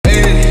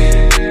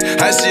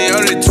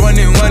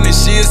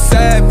a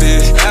sad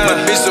bitch. My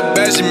bitch so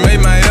bad, she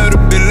made my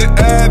elder bitch look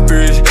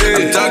average.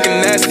 I'm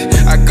talking nasty,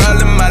 I call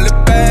him my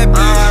little bad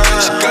bitch.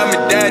 She call me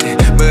daddy,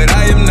 but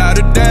I am not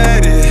a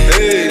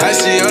daddy. I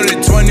she only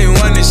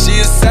 21 and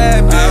she a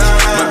sad bitch.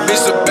 My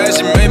bitch so bad,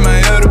 she made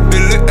my elder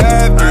bitch look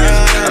average.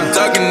 I'm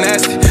talking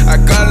nasty, I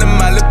call him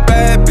my little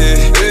bad bitch.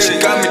 She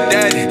call me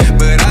daddy,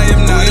 but I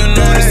am not a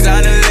daddy.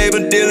 Sign a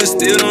label dealer,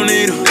 still don't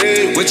need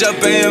him. What y'all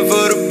paying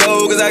for the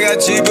bowl, cause I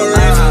got cheaper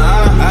reasons.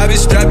 I be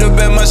strapped up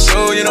at my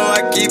show, you know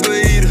I keep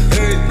a heater.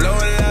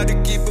 Blowing loud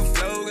to keep a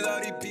flow, cause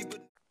all these people.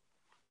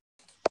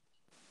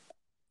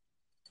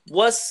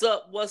 What's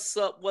up?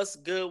 What's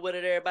good with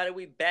it, everybody?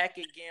 We back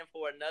again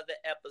for another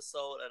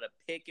episode of the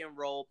Pick and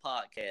Roll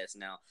podcast.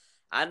 Now,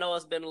 I know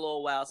it's been a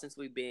little while since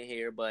we've been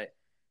here, but,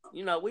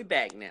 you know, we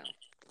back now.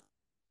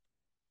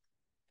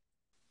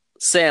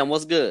 Sam,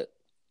 what's good?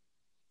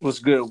 What's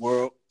good,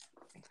 world?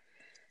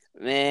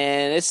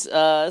 Man, it's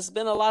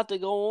been a lot to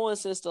go on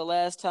since the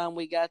last time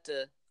we got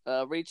to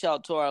reach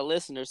out to our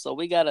listeners. So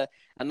we got a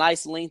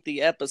nice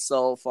lengthy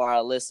episode for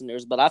our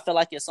listeners, but I feel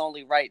like it's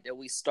only right that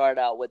we start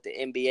out with the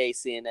NBA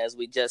scene as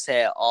we just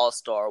had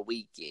All-Star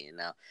Weekend.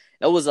 Now,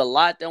 there was a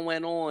lot that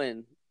went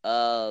on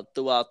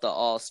throughout the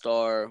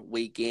All-Star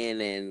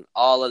Weekend and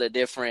all of the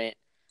different,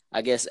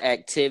 I guess,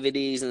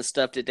 activities and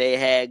stuff that they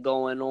had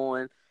going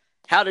on.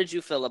 How did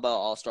you feel about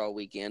All-Star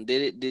Weekend?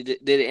 Did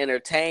it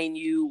entertain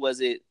you?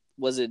 Was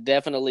it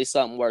definitely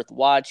something worth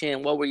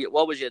watching? What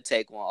was your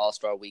take on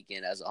All-Star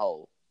Weekend as a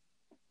whole?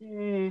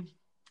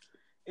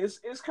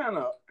 It's kind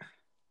of,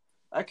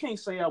 I can't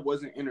say I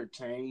wasn't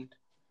entertained.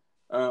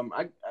 I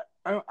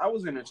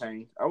was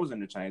entertained.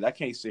 I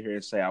can't sit here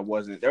and say I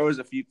wasn't. There was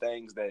a few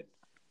things that,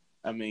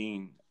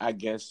 I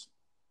guess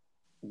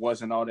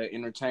wasn't all that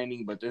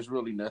entertaining, but there's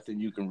really nothing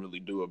you can really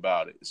do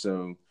about it.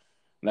 So,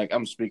 like,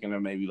 I'm speaking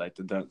of maybe like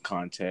the dunk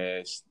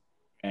contest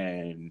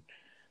and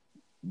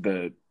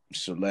the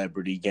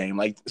celebrity game.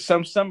 Like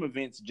some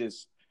events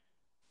just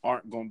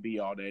aren't going to be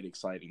all that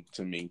exciting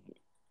to me.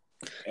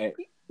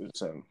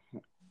 So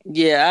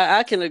yeah,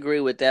 I can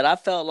agree with that. I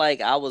felt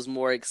like I was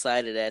more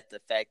excited at the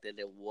fact that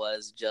it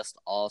was just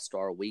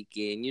All-Star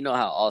Weekend. You know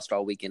how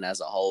All-Star Weekend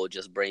as a whole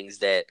just brings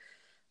that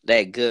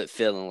good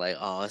feeling like,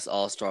 oh, it's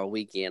All-Star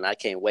Weekend. I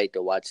can't wait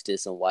to watch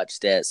this and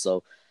watch that.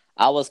 So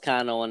I was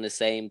kind of on the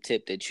same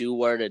tip that you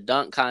were. The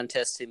dunk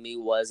contest to me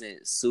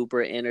wasn't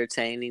super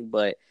entertaining,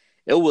 but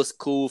it was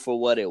cool for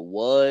what it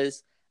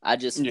was. I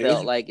just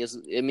felt like you're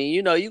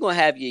going to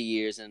have your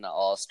years in the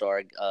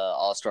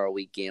All-Star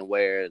Weekend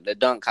where the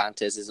dunk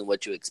contest isn't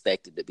what you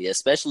expect it to be,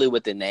 especially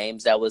with the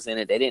names that was in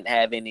it. They didn't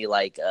have any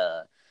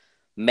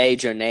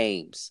major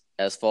names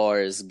as far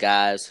as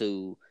guys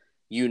who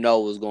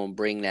was going to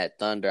bring that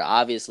thunder.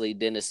 Obviously,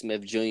 Dennis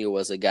Smith Jr.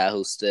 was a guy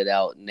who stood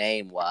out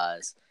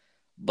name-wise,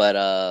 but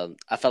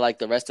I felt like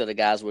the rest of the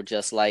guys were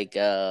just like,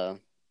 I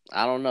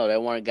don't know, they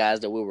weren't guys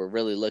that we were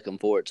really looking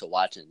forward to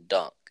watching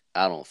dunk,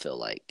 I don't feel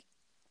like.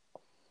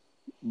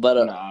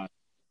 But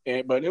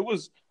but it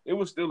was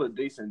still a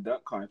decent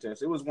dunk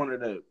contest. It was one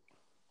of the,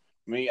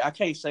 I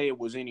can't say it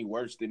was any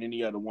worse than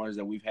any other ones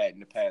that we've had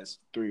in the past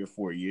 3 or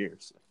 4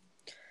 years.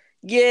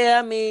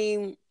 Yeah,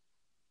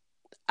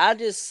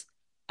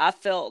 I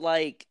felt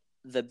like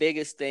the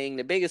biggest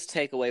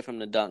takeaway from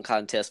the dunk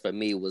contest for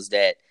me was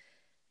that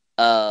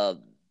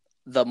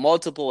the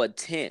multiple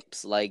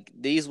attempts, like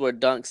these were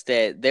dunks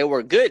that they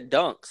were good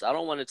dunks. I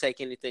don't want to take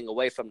anything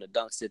away from the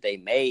dunks that they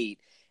made.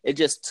 It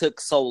just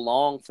took so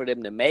long for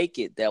them to make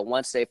it that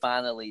once they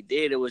finally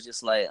did, it was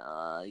just like,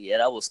 yeah,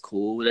 that was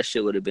cool. That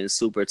shit would have been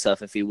super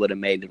tough if he would have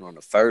made it on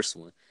the first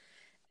one.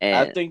 And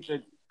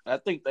I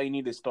think they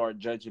need to start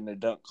judging the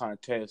dunk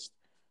contest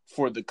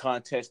for the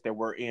contest that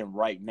we're in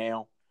right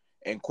now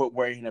and quit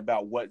worrying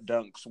about what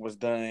dunks was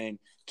done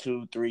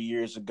 2-3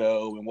 years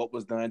ago and what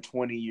was done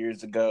 20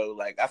 years ago.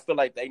 Like, I feel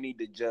like they need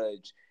to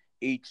judge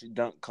each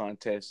dunk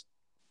contest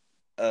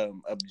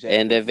objectively.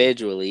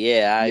 Individually.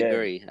 Yeah, I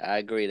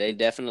agree. They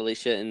definitely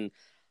shouldn't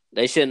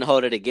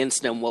hold it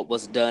against them what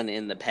was done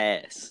in the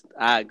past.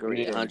 I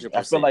agree 100%.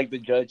 I feel like the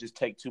judges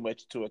take too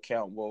much into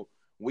account. Well,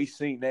 we've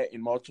seen that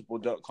in multiple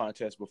dunk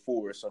contests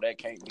before, so that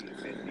can't be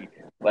offended.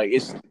 Like,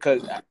 it's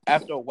because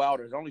after a while,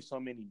 there's only so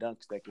many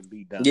dunks that can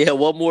be done. Yeah,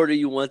 what more do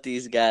you want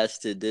these guys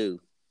to do?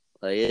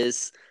 Like,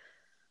 it's,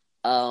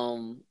 I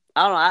don't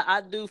know.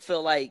 I do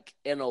feel like,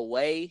 in a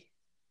way,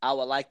 I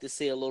would like to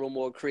see a little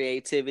more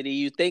creativity.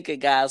 You think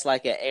of guys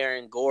like an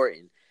Aaron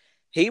Gordon.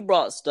 He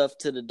brought stuff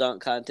to the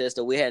dunk contest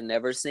that we had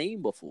never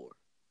seen before.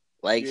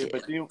 Like, yeah,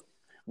 but then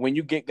when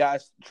you get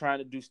guys trying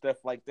to do stuff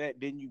like that,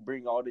 then you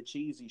bring all the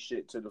cheesy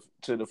shit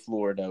to the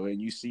floor, though,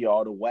 and you see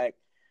all the whack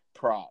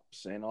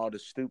props and all the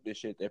stupid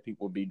shit that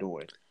people be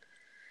doing.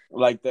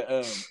 Like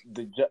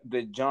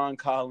the John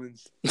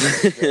Collins,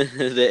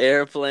 the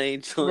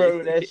airplane joint.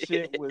 Bro, that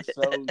shit was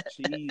so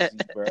cheesy,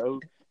 bro.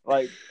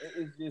 Like,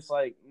 it's just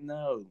like,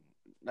 no,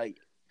 like,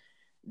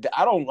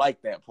 I don't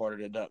like that part of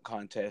the dunk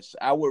contest.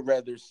 I would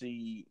rather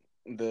see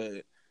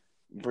the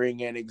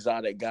bring an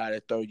exotic guy to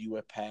throw you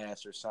a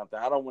pass or something.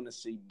 I don't want to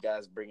see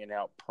guys bringing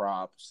out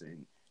props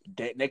and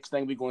next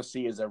thing we're gonna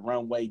see is a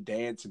runway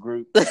dance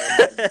group,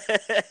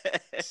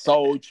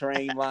 Soul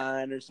Train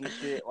line or some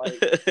shit.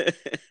 Like,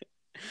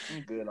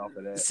 I'm good off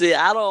of that. See,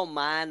 I don't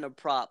mind the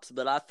props,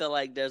 but I feel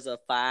like there's a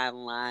fine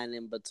line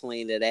in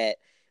between that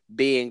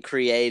being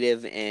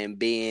creative and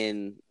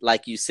being,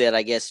 like you said,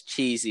 I guess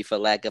cheesy for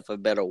lack of a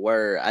better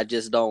word. I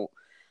just don't.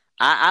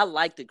 I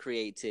like the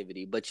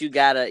creativity, but you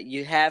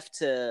have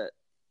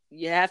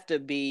to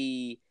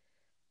be,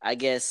 I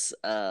guess,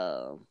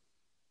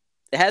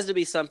 it has to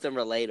be something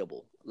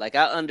relatable. Like,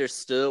 I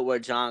understood where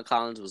John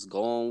Collins was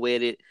going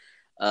with it.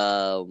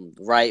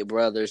 Wright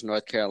brothers,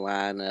 North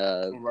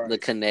Carolina, Right. The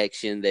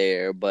connection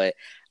there, but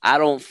I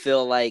don't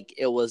feel like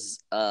it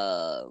was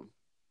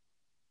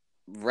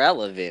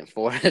relevant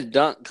for a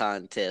dunk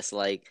contest.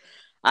 Like,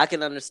 I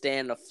can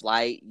understand the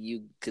flight,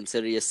 you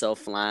consider yourself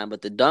flying,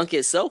 but the dunk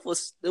itself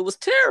was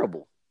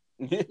terrible.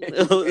 And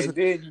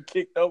then you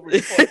kicked over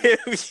the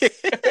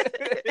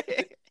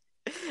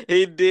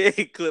He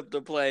did clip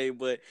the plane,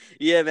 but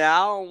yeah, man,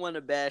 I don't want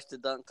to bash the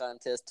dunk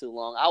contest too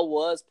long. I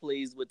was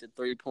pleased with the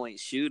 3-point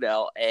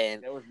shootout,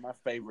 and that was my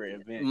favorite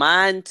event.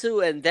 Mine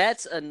too, and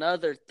that's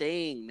another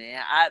thing,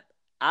 man.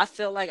 I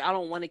feel like I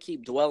don't want to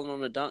keep dwelling on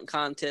the dunk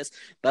contest,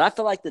 but I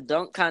feel like the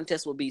dunk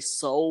contest would be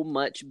so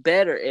much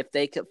better if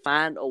they could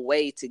find a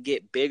way to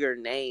get bigger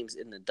names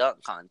in the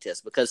dunk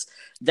contest, because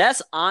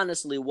that's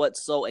honestly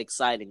what's so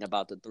exciting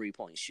about the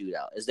 3-point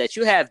shootout is that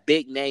you have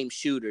big name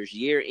shooters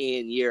year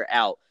in, year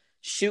out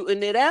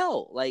shooting it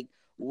out. Like,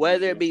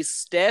 whether it be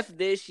Steph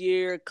this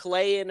year,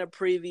 Clay in the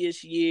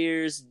previous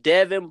years,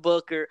 Devin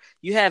Booker,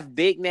 you have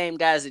big name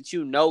guys that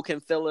you know can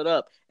fill it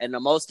up. And the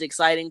most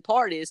exciting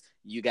part is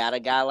you got a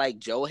guy like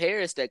Joe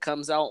Harris that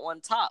comes out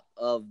on top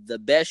of the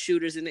best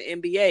shooters in the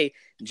NBA.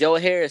 Joe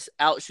Harris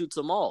outshoots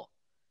them all.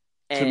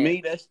 And to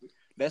me,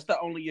 that's the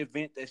only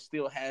event that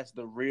still has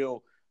the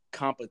real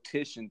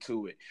competition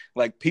to it.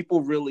 Like, people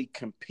really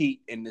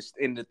compete in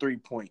the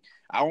 3-point.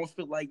 I don't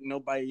feel like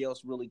nobody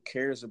else really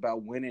cares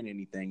about winning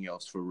anything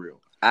else for real.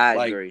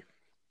 I agree.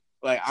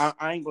 Like,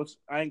 I ain't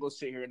gonna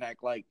sit here and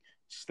act like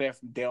Steph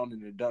down in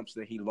the dumps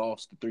that he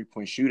lost the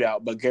 3-point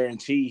shootout, but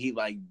guarantee he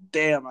like,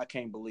 damn, I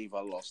can't believe I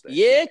lost that.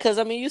 Yeah, because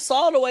I mean, you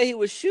saw the way he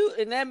was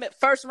shooting. That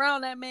first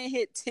round, that man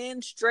hit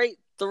 10 straight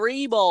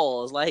 3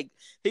 balls. Like,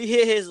 he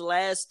hit his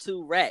last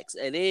 2 racks,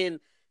 and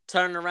then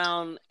turned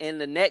around in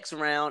the next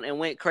round and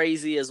went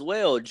crazy as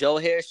well. Joe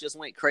Harris just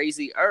went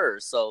crazy-er.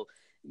 So,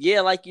 yeah,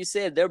 like you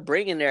said, they're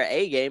bringing their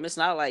A game. It's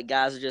not like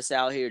guys are just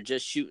out here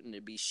just shooting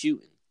to be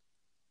shooting.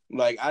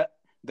 Like,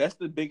 that's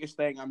the biggest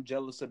thing I'm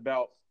jealous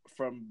about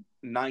from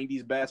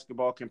 90s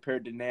basketball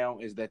compared to now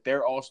is that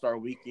their All-Star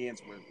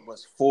weekends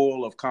was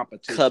full of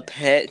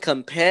competition.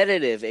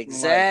 Competitive,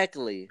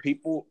 exactly.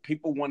 Like,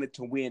 people wanted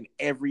to win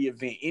every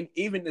event.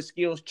 Even the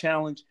skills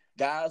challenge,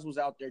 guys was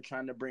out there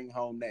trying to bring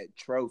home that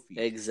trophy.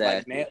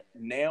 Exactly. Like,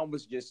 now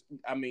was just,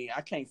 I mean,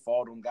 I can't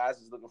fault them. Guys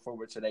is looking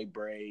forward to their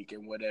break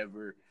and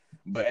whatever.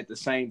 But at the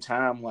same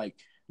time, like,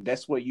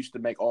 that's what used to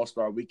make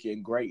All-Star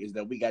Weekend great is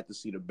that we got to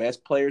see the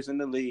best players in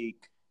the league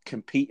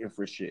competing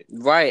for shit.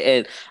 Right.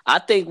 And I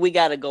think we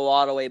got to go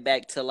all the way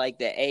back to like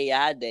the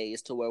AI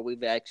days to where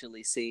we've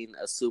actually seen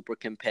a super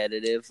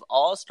competitive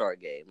All-Star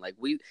game. Like,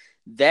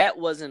 that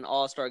was an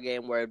All-Star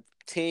game where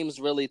teams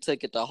really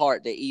took it to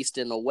heart, the East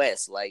and the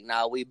West. Like,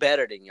 nah, we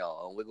better than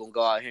y'all, and we're going to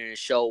go out here and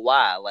show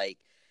why. Like,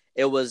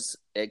 it was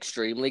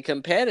extremely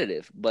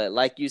competitive. But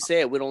like you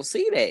said, we don't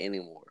see that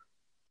anymore.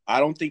 I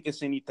don't think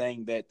it's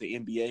anything that the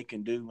NBA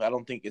can do. I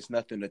don't think it's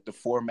nothing that the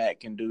format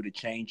can do to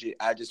change it.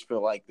 I just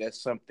feel like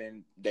that's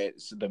something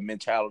that's the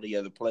mentality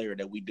of the player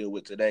that we deal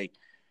with today.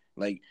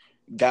 Like,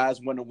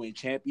 guys want to win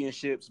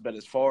championships, but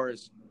as far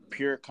as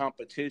pure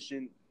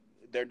competition,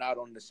 they're not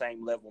on the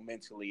same level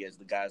mentally as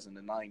the guys in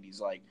the 90s.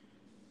 Like,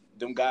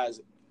 them guys,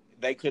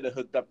 they could have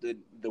hooked up the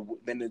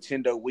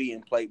Nintendo Wii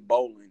and played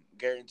bowling.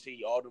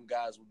 Guarantee all them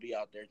guys would be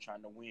out there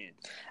trying to win.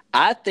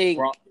 I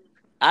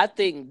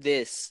think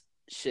this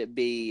should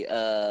be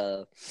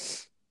I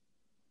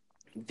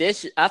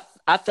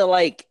feel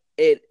like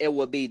it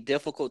would be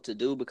difficult to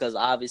do because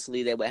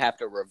obviously they would have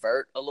to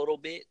revert a little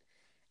bit,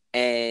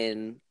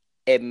 and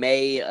it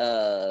may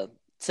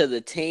to the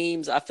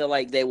teams, I feel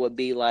like they would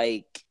be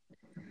like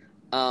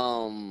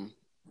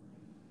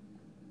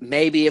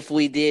maybe if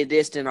we did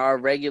this, then our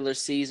regular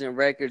season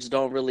records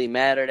don't really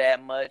matter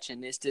that much,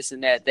 and this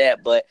and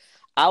that. But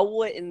I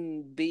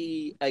wouldn't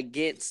be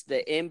against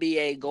the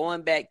NBA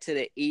going back to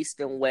the East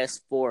and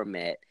West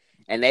format,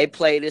 and they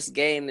play this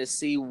game to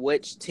see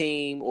which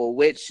team or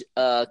which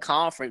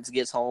conference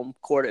gets home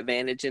court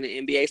advantage in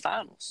the NBA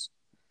Finals.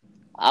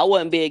 I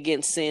wouldn't be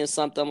against seeing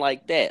something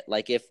like that.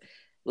 Like, if,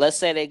 let's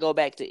say they go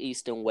back to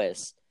East and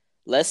West.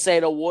 Let's say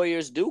the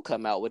Warriors do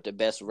come out with the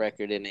best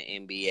record in the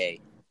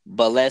NBA.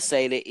 But let's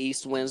say the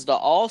East wins the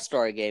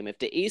All-Star game. If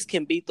the East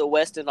can beat the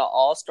West in the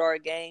All-Star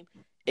game,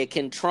 it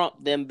can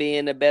trump them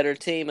being a better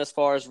team as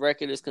far as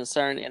record is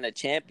concerned in a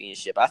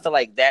championship. I feel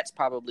like that's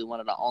probably one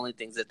of the only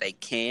things that they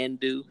can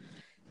do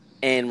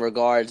in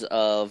regards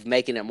of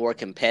making it more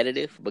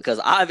competitive, because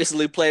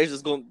obviously players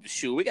is going,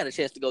 shoot, we got a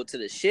chance to go to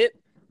the ship.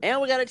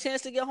 and we got a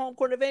chance to get home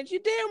court advantage, you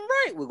damn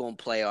right we're gonna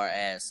play our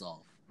ass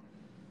off.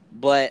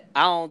 But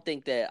I don't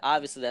think that,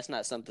 obviously, that's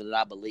not something that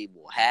I believe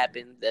will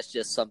happen. That's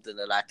just something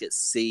that I could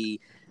see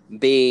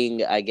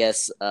being, I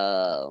guess,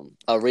 a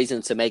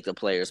reason to make the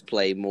players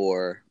play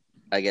more,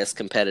 I guess,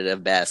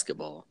 competitive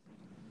basketball.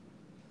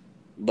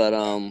 But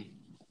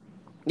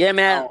yeah,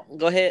 man,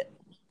 go ahead.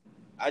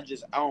 I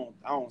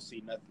don't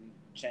see nothing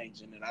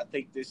changing, and I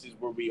think this is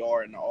where we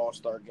are in the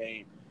All-Star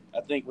game.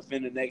 I think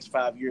within the next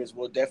 5 years,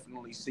 we'll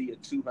definitely see a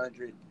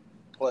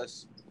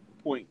 200-plus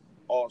point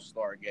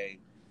All-Star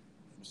game.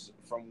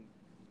 From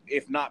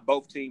if not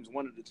both teams,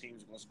 one of the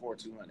teams is going to score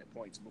 200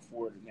 points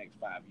before the next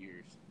 5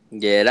 years.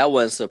 Yeah, that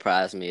wouldn't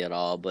surprise me at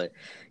all. But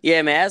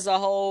yeah, man, as a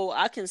whole,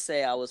 I can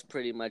say I was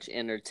pretty much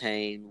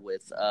entertained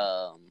with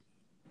All-Star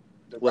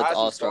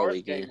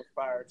Weekend. Game was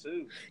fire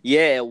too.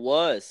 Yeah, it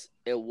was.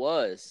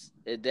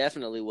 It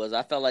definitely was.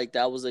 I felt like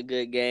that was a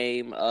good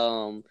game.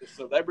 The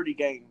celebrity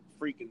game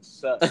freaking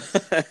sucks.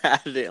 I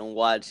didn't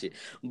watch it,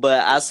 but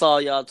I saw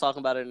y'all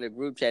talking about it in the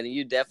group chat, and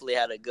you definitely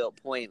had a good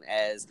point,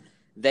 as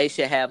they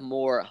should have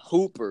more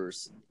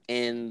hoopers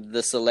in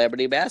the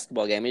celebrity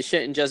basketball game. It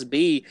shouldn't just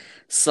be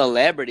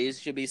celebrities.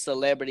 It should be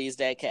celebrities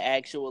that can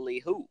actually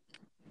hoop.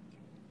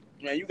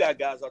 Man, you got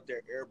guys out there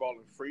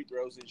airballing free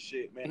throws and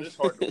shit, man. It's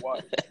hard to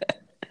watch.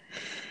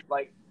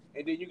 Like,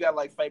 and then you got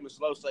like Famous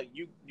Los, like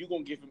you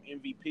gonna give him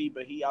MVP,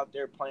 but he out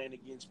there playing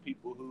against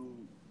people who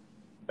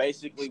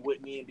basically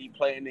wouldn't even be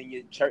playing in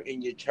your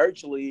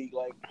church league.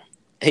 Like,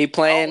 he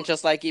playing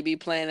just like he be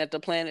playing at the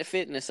Planet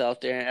Fitness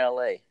out there in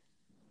LA.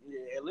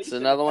 Yeah, at least it's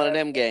another one of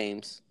them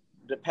games.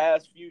 The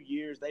past few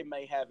years, they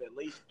may have at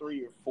least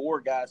 3 or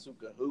 4 guys who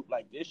could hoop.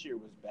 Like, this year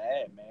was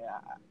bad, man.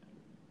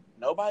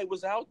 Nobody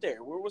was out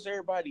there. Where was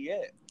everybody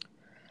at?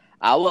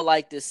 I would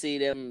like to see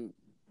them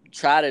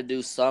try to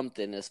do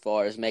something as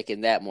far as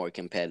making that more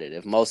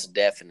competitive. Most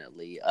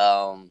definitely.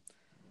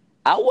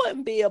 I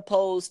wouldn't be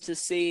opposed to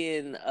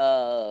seeing,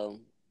 I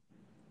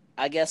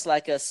guess,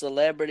 like a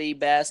celebrity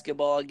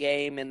basketball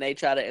game, and they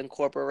try to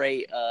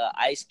incorporate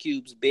Ice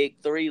Cube's Big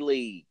 3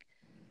 League.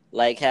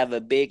 Like, have a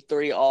Big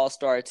 3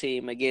 All-Star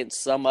team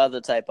against some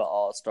other type of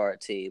All-Star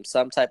team,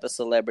 some type of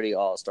celebrity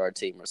All-Star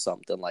team or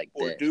something like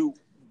that. Or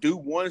do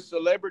one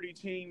celebrity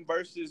team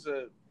versus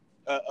a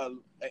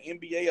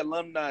NBA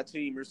alumni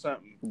team or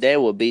something. They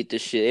will beat the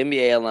shit.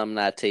 NBA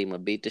alumni team will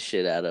beat the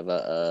shit out of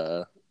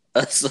a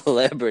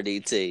celebrity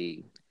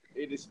team.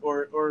 It is,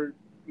 or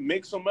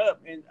mix them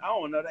up, and I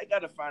don't know. They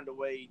got to find a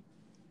way.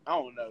 I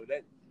don't know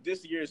that.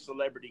 This year's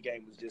celebrity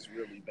game was just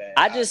really bad.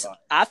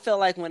 I feel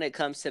like when it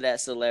comes to that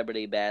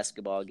celebrity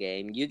basketball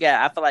game,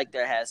 I feel like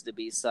there has to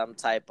be some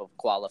type of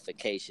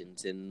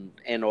qualifications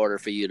in order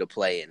for you to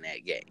play in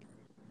that game.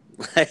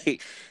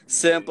 Like,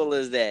 simple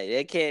as that.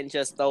 They can't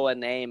just throw a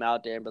name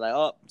out there and be like,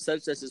 oh,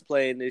 such is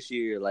playing this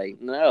year. Like,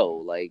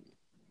 no, like,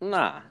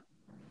 nah.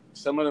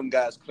 Some of them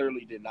guys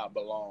clearly did not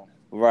belong.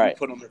 Right. You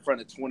put them in front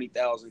of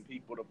 20,000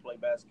 people to play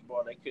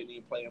basketball. They couldn't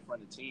even play in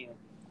front of 10.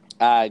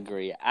 I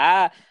agree.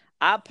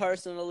 I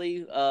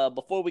personally,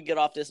 before we get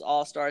off this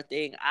All-Star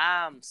thing,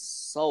 I'm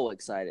so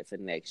excited for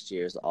next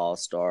year's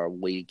All-Star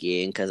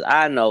weekend because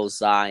I know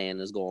Zion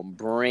is going to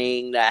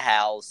bring the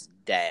house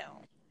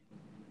down.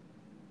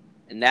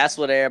 And that's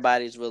what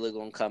everybody's really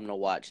going to come to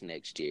watch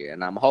next year.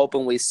 And I'm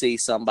hoping we see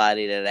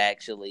somebody that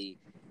actually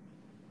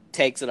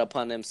takes it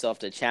upon himself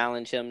to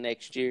challenge him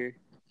next year.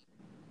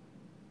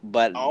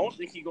 But I don't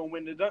think he's going to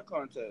win the dunk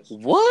contest.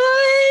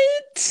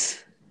 What?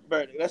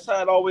 But that's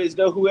how it always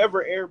go.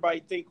 Whoever everybody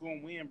think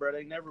gonna win, bro,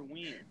 they never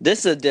win. This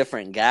is a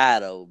different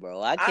guy, though,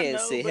 bro. I can't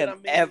see him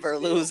ever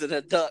losing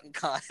a dunk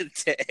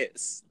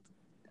contest.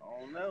 I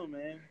don't know,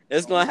 man.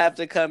 It's gonna have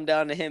to come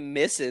down to him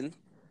missing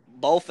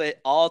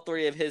all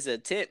 3 of his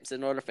attempts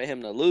in order for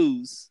him to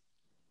lose.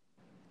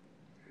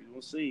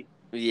 We'll see.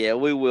 Yeah,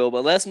 we will.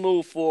 But let's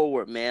move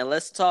forward, man.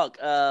 Let's talk.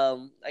 I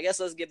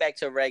guess let's get back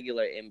to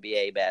regular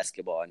NBA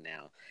basketball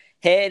now.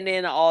 Heading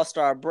into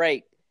All-Star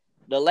break.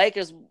 The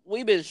Lakers,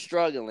 we've been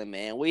struggling,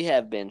 man. We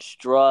have been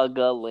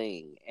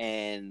struggling.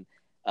 And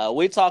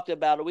we talked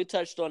about it. We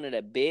touched on it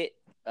a bit.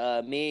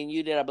 Me and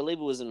you did. I believe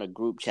it was in a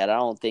group chat. I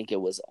don't think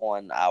it was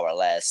on our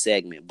last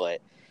segment.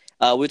 But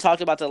we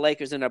talked about the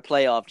Lakers and their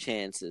playoff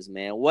chances,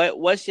 man.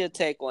 What's your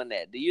take on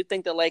that? Do you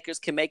think the Lakers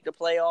can make the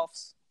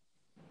playoffs?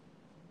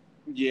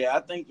 Yeah, I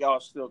think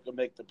y'all still can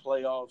make the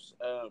playoffs.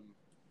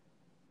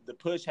 The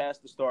push has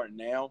to start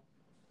now.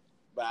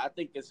 But I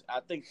think that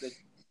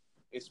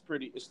it's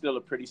still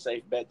a pretty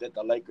safe bet that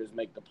the Lakers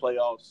make the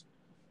playoffs.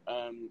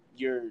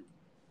 You're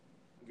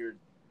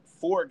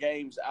 4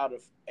 games out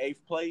of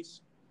 8th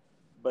place,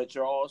 but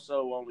you're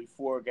also only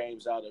 5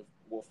 games out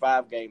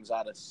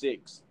of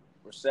 6th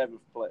or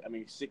 7th place. I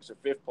mean 6th or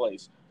 5th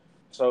place.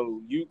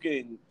 So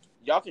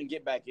y'all can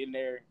get back in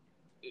there.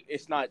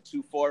 It's not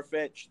too far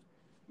fetched,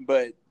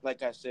 but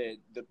like I said,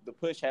 the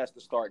push has to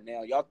start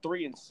now. Y'all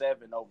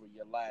 3-7 over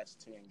your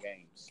last 10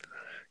 games.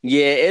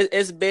 Yeah,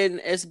 it's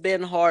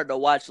been hard to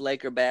watch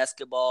Laker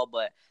basketball,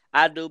 but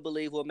I do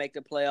believe we'll make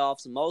the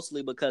playoffs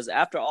mostly because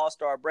after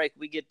All-Star break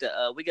we get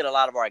a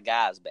lot of our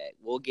guys back.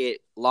 We'll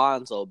get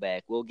Lonzo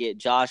back. We'll get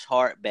Josh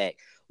Hart back.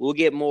 We'll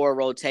get more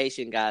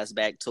rotation guys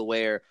back to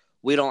where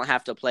we don't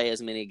have to play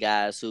as many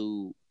guys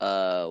who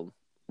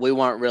we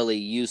weren't really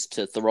used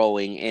to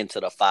throwing into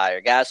the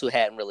fire. Guys who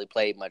hadn't really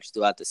played much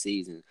throughout the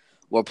season.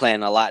 We're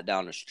playing a lot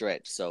down the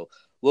stretch. So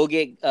we'll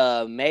get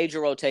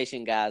major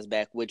rotation guys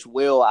back, which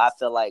will, I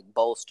feel like,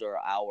 bolster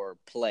our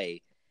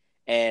play.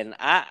 And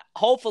I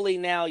hopefully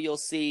now you'll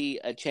see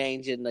a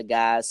change in the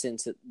guys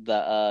since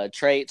the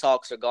trade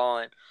talks are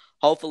gone.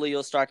 Hopefully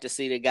you'll start to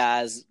see the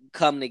guys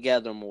come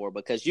together more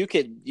because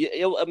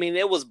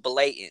it was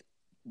blatant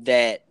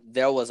that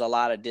there was a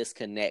lot of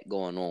disconnect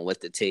going on with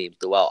the team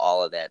throughout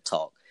all of that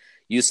talk.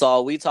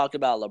 We talked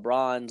about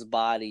LeBron's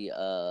body,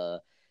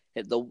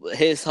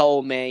 his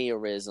whole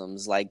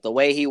mannerisms, like the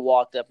way he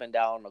walked up and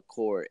down the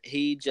court,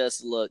 he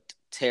just looked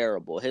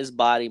terrible. His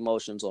body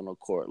motions on the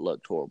court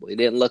looked horrible. He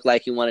didn't look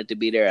like he wanted to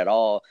be there at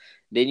all.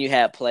 Then you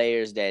had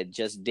players that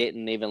just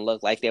didn't even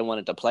look like they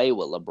wanted to play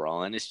with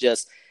LeBron. It's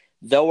just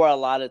there were a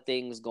lot of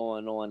things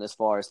going on as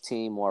far as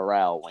team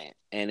morale went,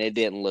 and it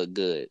didn't look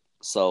good.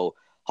 So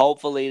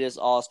hopefully this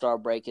All-Star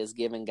break has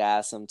given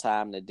guys some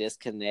time to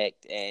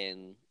disconnect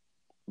and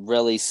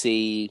really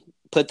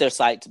put their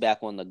sights back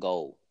on the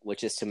goal,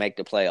 which is to make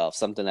the playoffs,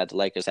 something that the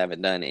Lakers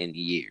haven't done in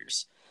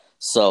years.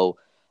 So,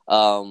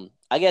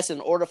 I guess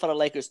in order for the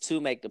Lakers to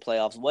make the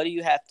playoffs, what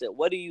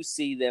do you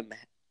see them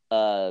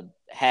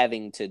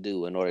having to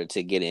do in order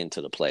to get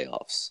into the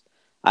playoffs?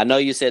 I know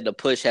you said the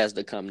push has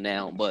to come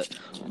now, but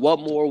what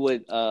more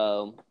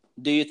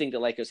do you think the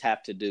Lakers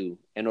have to do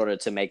in order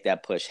to make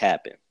that push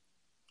happen?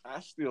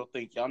 I still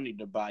think y'all need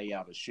to buy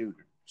out a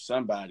shooter,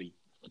 somebody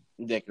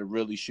that can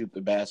really shoot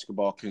the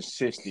basketball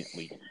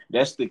consistently.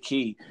 That's the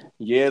key.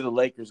 Yeah, the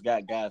Lakers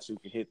got guys who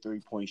can hit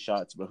 3-point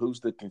shots, but who's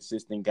the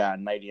consistent guy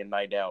night in,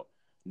 night out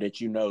that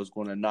you know is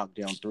going to knock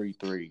down 3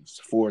 threes,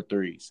 4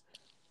 threes?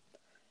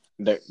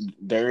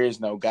 There is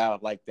no guy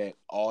like that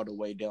all the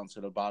way down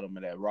to the bottom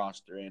of that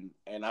roster.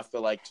 And I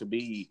feel like to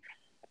be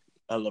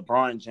a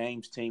LeBron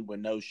James team with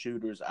no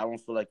shooters, I don't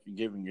feel like you're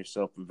giving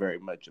yourself very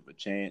much of a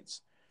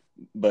chance.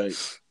 But,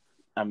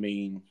 I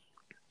mean,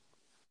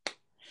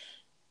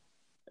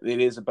 it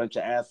is a bunch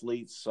of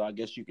athletes, so I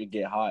guess you could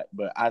get hot.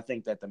 But I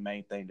think that the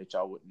main thing that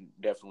y'all would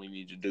definitely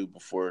need to do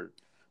before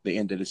the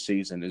end of the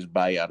season is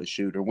buy out a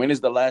shooter. When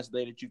is the last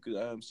day that you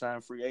could sign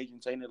free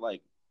agents? Ain't it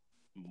like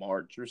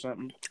March or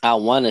something? I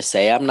want to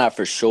say, I'm not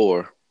for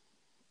sure.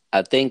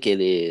 I think it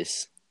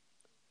is.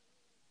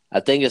 I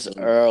think it's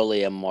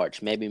early in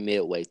March, maybe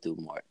midway through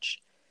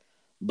March.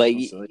 But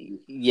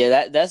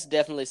yeah, that's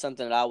definitely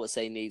something that I would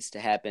say needs to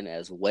happen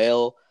as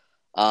well.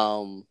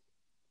 I'm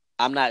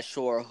not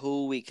sure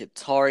who we could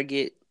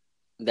target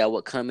that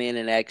would come in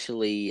and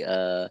actually,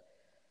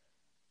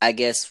 I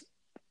guess,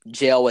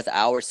 gel with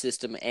our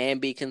system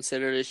and be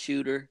considered a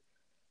shooter.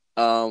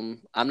 I'm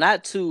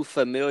not too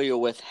familiar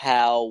with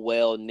how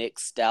well Nick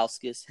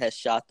Stauskas has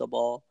shot the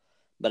ball,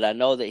 but I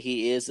know that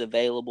he is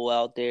available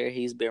out there.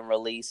 He's been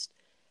released.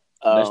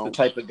 That's the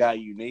type of guy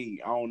you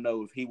need. I don't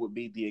know if he would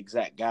be the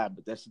exact guy,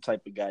 but that's the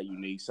type of guy you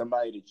need.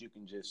 Somebody that you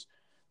can just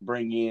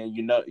bring in.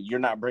 You know, you're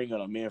not bringing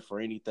them in for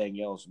anything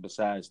else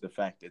besides the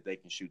fact that they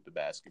can shoot the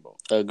basketball.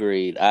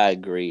 Agreed. I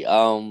agree.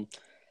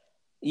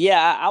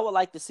 Yeah, I would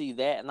like to see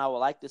that, and I would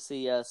like to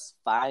see us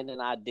find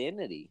an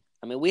identity.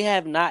 I mean, we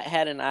have not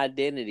had an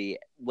identity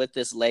with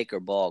this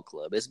Laker ball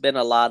club. It's been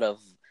a lot of,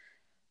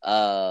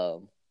 I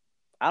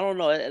don't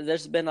know.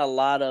 There's been a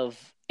lot of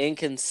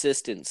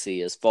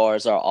inconsistency as far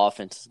as our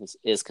offense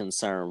is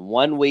concerned.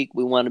 One week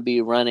we want to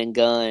be run and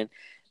gun.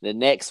 The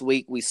next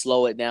week we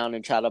slow it down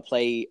and try to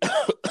play,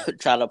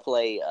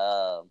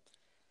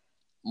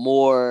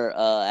 more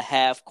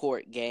half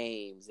court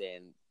games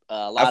and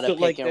a lot of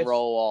pick and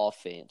roll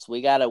offense.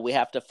 We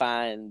have to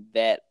find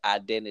that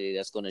identity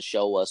that's going to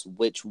show us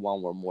which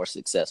one we're more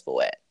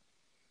successful at.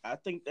 I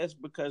think that's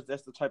because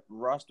that's the type of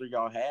roster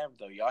y'all have,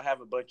 though. Y'all have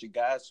a bunch of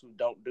guys who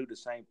don't do the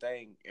same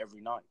thing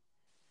every night.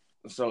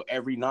 So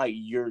every night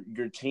your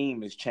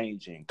team is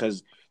changing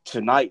because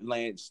tonight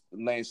Lance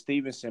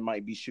Stevenson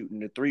might be shooting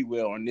the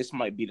 3-wheel, and this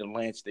might be the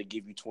Lance that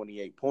give you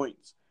 28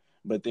 points.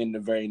 But then the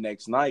very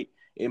next night,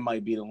 it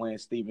might be the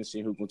Lance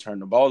Stevenson who can turn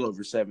the ball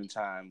over 7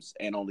 times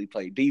and only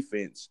play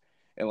defense.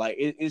 And like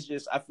it's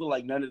just, I feel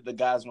like none of the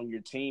guys on your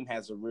team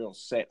has a real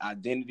set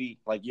identity.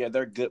 Like, yeah,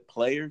 they're good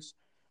players,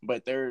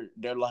 but they're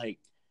like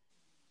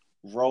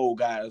role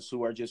guys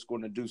who are just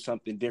going to do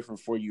something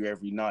different for you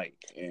every night.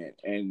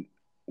 And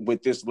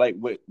with this, like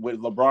with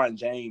LeBron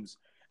James,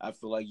 I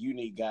feel like you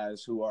need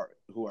guys who are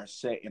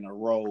set in a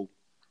role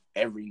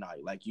every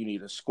night. Like, you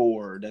need a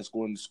scorer that's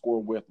going to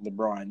score with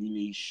LeBron. You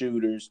need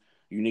shooters.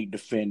 You need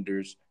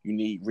defenders. You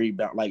need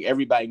rebound. Like,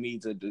 everybody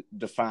needs a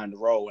defined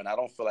role, and I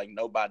don't feel like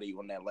nobody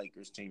on that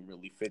Lakers team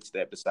really fits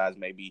that besides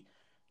maybe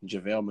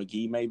JaVale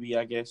McGee, maybe,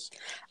 I guess.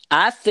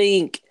 I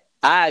think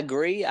I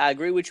agree. I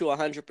agree with you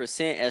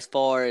 100% as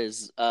far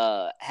as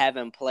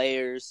having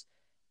players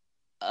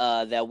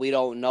that we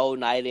don't know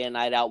night in,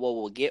 night out what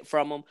we'll get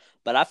from him.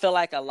 But I feel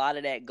like a lot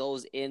of that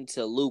goes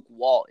into Luke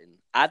Walton.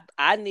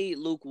 I need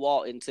Luke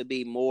Walton to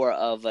be more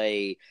of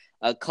a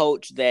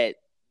coach that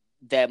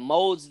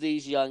molds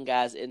these young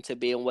guys into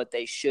being what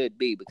they should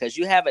be, because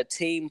you have a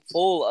team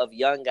full of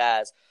young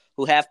guys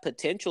who have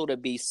potential to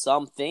be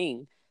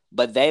something,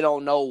 but they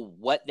don't know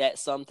what that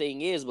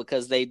something is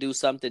because they do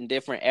something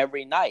different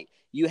every night.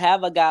 You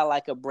have a guy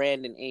like a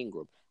Brandon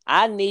Ingram.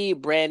 I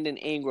need Brandon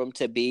Ingram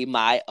to be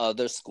my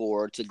other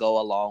scorer to go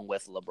along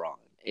with LeBron.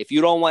 If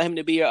you don't want him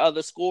to be your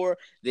other scorer,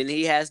 then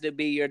he has to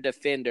be your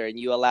defender, and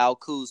you allow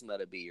Kuzma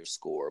to be your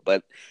scorer.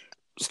 But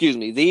excuse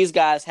me, these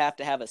guys have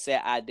to have a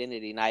set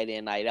identity night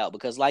in, night out,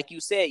 because like you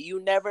said, you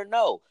never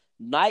know.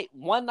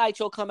 One night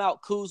you'll come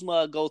out, Kuzma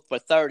will go for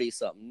 30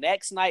 something.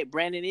 Next night,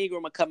 Brandon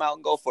Ingram will come out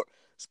and go for,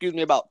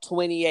 about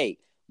 28.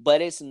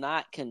 But it's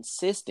not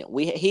consistent.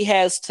 He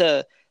has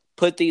to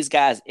put these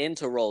guys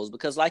into roles,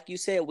 because like you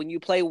said, when you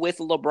play with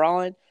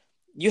LeBron,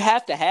 you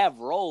have to have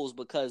roles,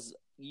 because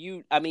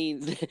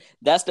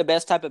that's the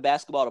best type of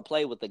basketball to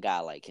play with a guy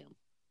like him.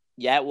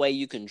 That way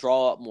you can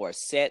draw up more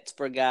sets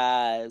for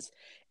guys,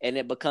 and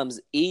it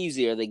becomes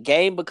easier. The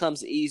game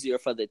becomes easier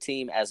for the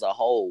team as a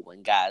whole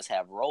when guys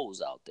have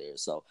roles out there.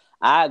 So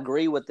I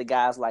agree with the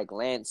guys like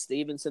Lance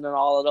Stevenson and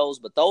all of those,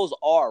 but those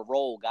are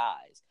role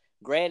guys.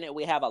 Granted,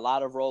 we have a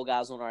lot of role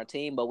guys on our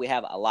team, but we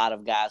have a lot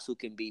of guys who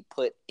can be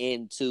put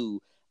into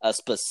a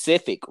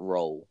specific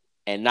role,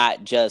 and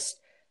not just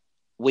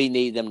we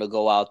need them to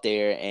go out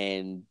there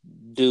and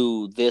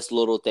do this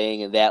little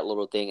thing and that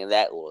little thing and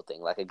that little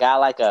thing. Like a guy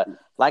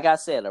like I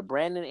said, a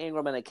Brandon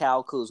Ingram and a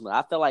Kyle Kuzma.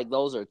 I feel like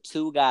those are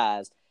two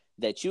guys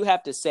that you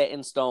have to set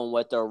in stone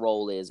what their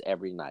role is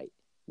every night.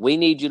 We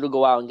need you to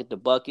go out and get the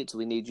buckets.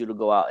 We need you to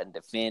go out and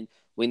defend.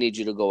 We need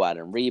you to go out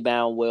and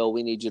rebound well.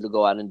 We need you to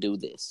go out and do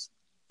this.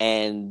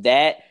 And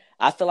that,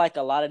 I feel like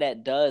a lot of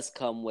that does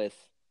come with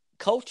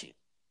coaching.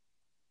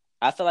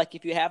 I feel like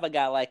if you have a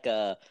guy like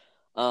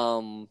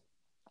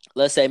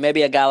let's say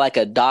maybe a guy like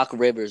a Doc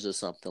Rivers or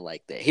something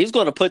like that, he's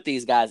going to put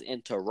these guys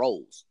into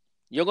roles.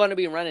 You're going to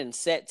be running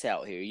sets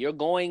out here. You're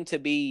going to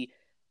be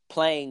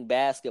playing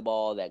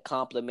basketball that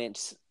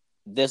complements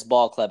this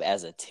ball club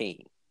as a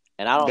team.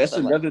 And I don't. That's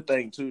another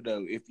thing too,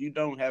 though. If you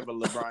don't have a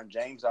LeBron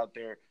James out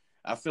there,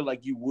 I feel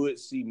like you would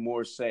see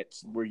more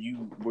sets where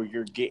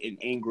you're getting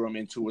Ingram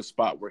into a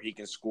spot where he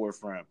can score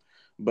from.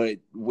 But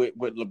with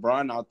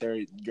LeBron out there,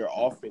 your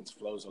offense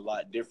flows a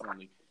lot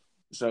differently.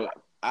 So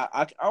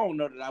I don't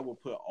know that I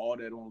would put all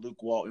that on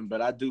Luke Walton,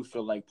 but I do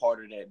feel like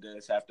part of that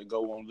does have to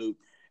go on Luke.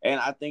 And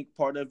I think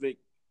part of it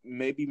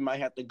maybe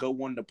might have to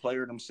go on the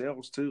player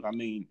themselves too. I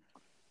mean,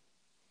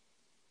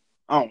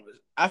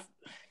 I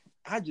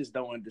just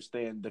don't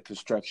understand the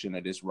construction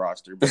of this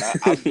roster, but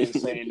I've been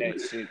saying that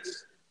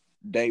since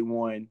day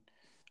one.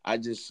 I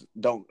just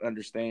don't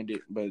understand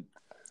it, but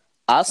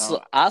I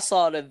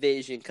saw the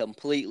vision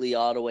completely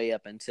all the way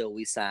up until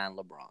we signed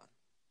LeBron.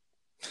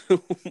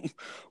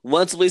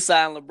 Once we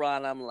signed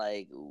LeBron, I'm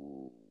like,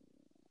 ooh,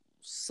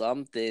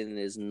 something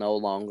is no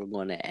longer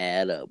going to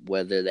add up,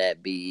 whether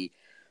that be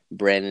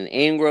Brandon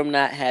Ingram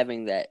not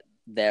having that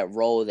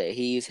role that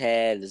he's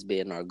had as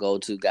being our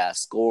go-to guy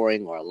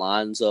scoring, or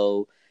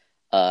Alonzo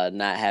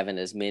not having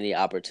as many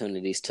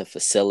opportunities to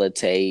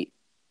facilitate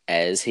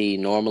as he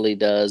normally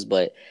does.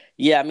 But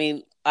yeah, I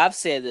mean, I've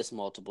said this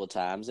multiple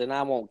times, and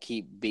I won't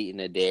keep beating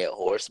a dead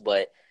horse,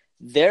 but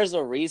there's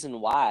a reason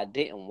why I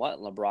didn't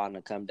want LeBron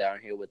to come down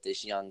here with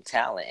this young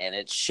talent, and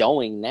it's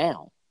showing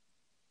now.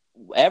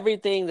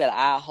 Everything that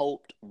I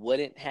hoped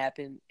wouldn't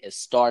happen is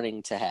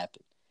starting to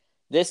happen.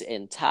 This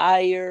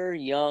entire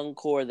young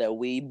core that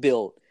we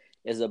built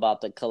is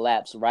about to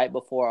collapse right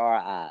before our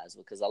eyes,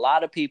 because a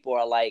lot of people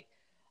are like,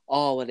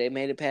 oh, well, they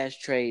made it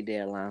past trade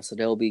deadline, so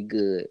they'll be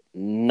good.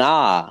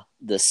 Nah,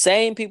 the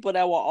same people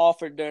that were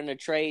offered during the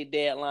trade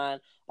deadline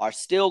are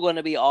still going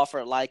to be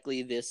offered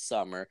likely this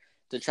summer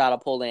to try to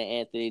pull in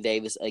Anthony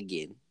Davis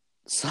again.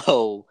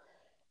 So,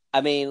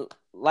 I mean,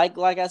 like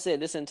I said,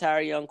 this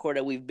entire young core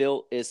that we've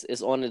built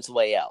is on its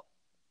way out.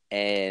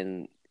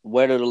 And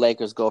where do the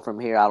Lakers go from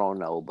here? I don't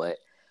know. But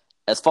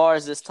as far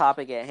as this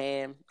topic at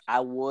hand, I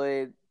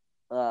would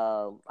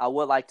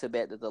like to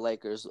bet that the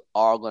Lakers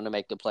are going to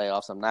make the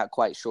playoffs. I'm not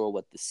quite sure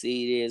what the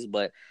seed is,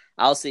 but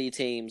I'll see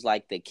teams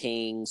like the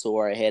Kings who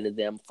are ahead of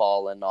them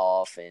falling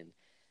off and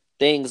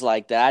things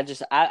like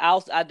that.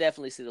 I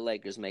definitely see the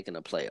Lakers making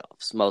the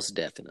playoffs, most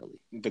definitely.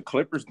 The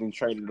Clippers then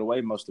traded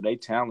away most of their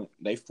talent.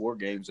 They 4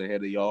 games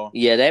ahead of y'all.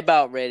 Yeah, they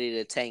about ready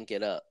to tank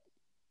it up.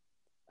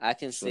 I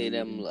can see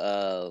them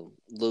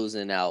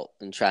losing out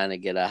and trying to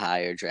get a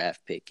higher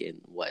draft pick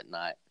and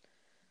whatnot.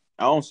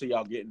 I don't see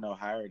y'all getting no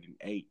higher than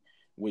 8.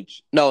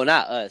 No,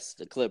 not us,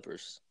 the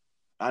Clippers.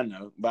 I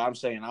know, but I'm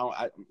saying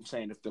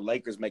if the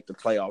Lakers make the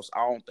playoffs,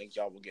 I don't think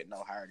y'all will get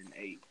no higher than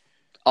 8.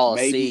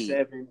 Maybe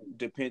 7,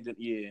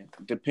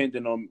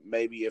 depending on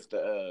maybe if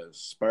the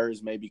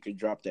Spurs maybe could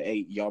drop to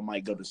 8, y'all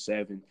might go to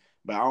 7.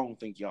 But I don't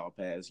think y'all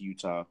pass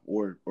Utah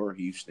or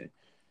Houston.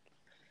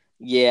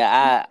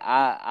 Yeah,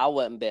 I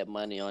wouldn't bet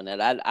money on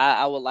that.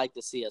 I would like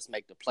to see us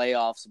make the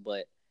playoffs,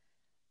 but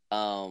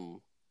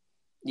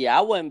Yeah,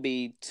 I wouldn't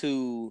be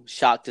too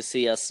shocked to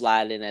see us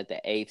slide in at the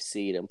 8th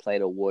seed and play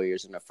the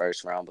Warriors in the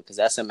first round because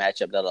that's a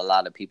matchup that a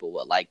lot of people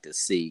would like to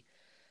see.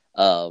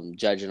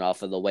 Judging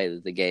off of the way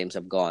that the games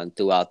have gone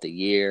throughout the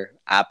year,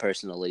 I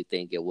personally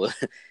think it would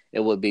it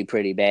would be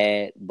pretty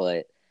bad,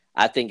 but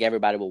I think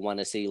everybody would want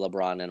to see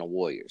LeBron and the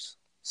Warriors.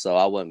 So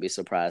I wouldn't be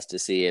surprised to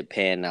see it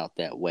pan out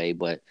that way.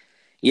 But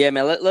yeah,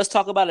 man, let's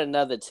talk about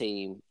another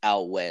team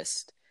out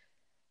west.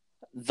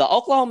 The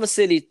Oklahoma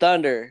City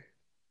Thunder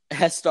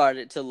has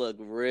started to look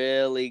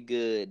really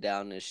good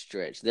down this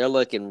stretch. They're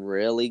looking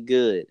really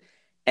good.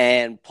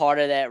 And part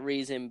of that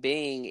reason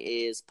being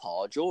is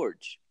Paul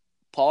George.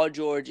 Paul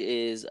George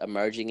is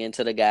emerging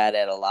into the guy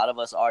that a lot of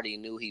us already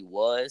knew he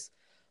was,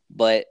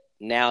 but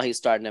now he's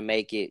starting to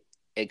make it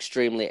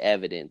extremely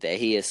evident that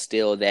he is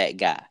still that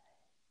guy.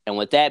 And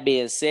with that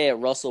being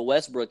said, Russell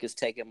Westbrook is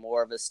taking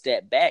more of a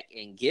step back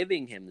and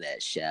giving him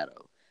that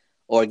shadow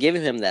or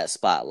giving him that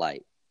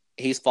spotlight.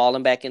 He's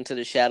falling back into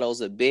the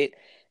shadows a bit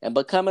and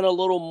becoming a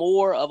little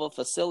more of a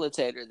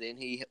facilitator than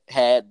he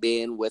had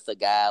been with a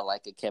guy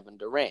like a Kevin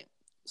Durant.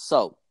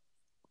 So,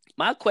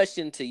 my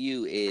question to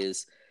you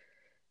is,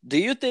 do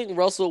you think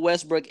Russell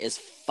Westbrook is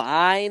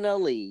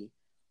finally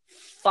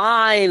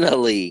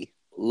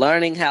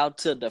learning how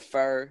to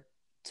defer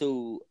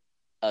to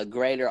a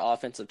greater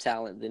offensive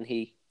talent than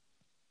he?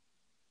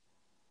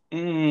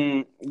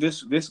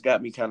 This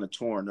got me kind of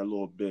torn a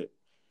little bit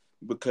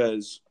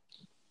because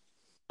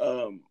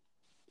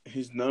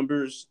his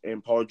numbers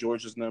and Paul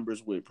George's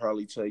numbers would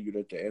probably tell you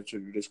that the answer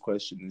to this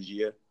question is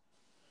yeah.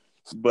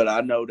 But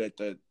I know that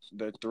the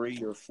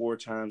 3 or 4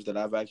 times that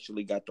I've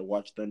actually got to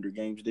watch Thunder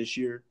games this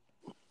year,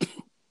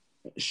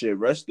 shit,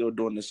 Russ still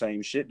doing the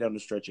same shit down the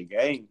stretch of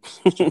games.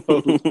 So,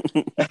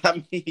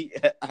 I mean,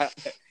 I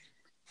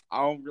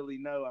don't really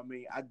know. I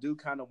mean, I do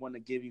kind of want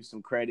to give you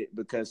some credit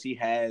because he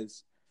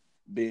has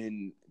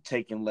been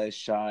taking less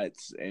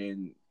shots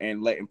and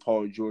letting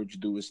Paul George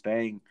do his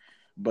thing.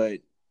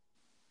 But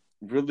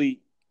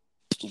really,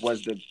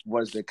 was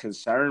the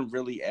concern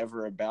really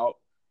ever about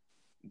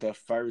the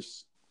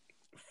first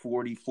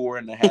 44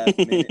 and a half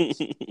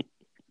minutes?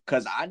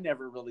 Because I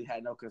never really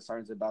had no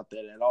concerns about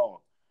that at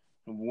all.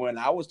 When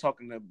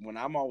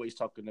I'm always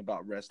talking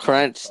about rest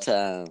crunch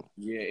time.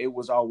 Yeah, it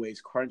was always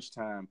crunch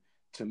time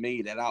to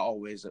me that I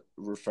always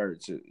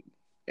referred to.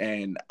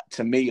 And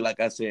to me, like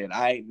I said,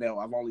 I've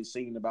only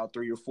seen about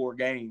 3 or 4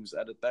 games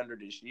of the Thunder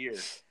this year.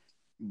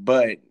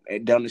 But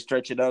down the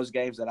stretch of those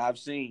games that I've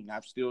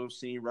still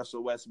seen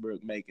Russell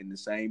Westbrook making the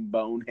same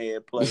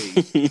bonehead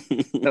plays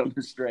down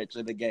the stretch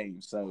of the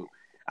game. So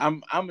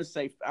I'm gonna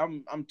say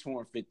I'm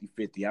torn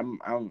 50-50.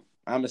 I'm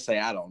gonna say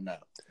I don't know.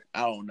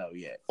 I don't know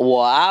yet.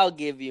 Well, I'll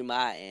give you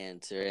my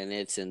answer in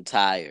its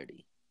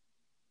entirety.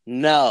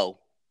 No.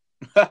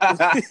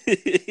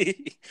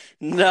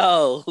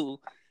 No.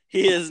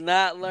 He has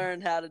not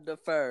learned how to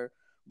defer.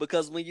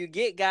 Because when you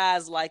get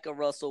guys like a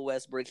Russell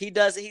Westbrook,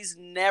 he's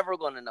never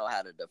going to know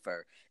how to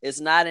defer. It's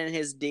not in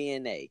his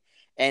DNA.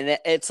 And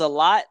it's a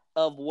lot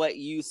of what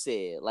you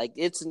said. Like,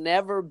 it's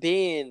never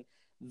been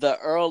the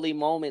early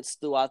moments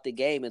throughout the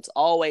game. It's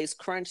always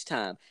crunch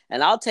time.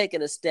 And I'll take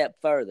it a step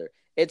further.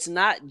 It's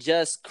not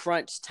just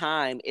crunch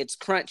time. It's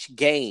crunch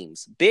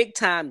games, big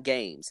time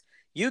games.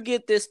 You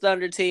get this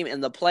Thunder team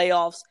in the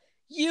playoffs,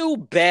 you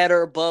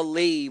better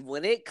believe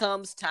when it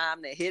comes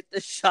time to hit the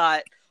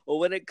shot or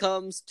when it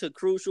comes to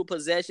crucial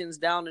possessions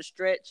down the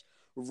stretch,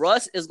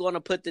 Russ is going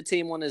to put the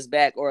team on his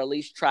back or at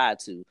least try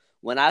to.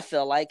 When I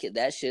feel like it,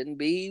 that shouldn't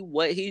be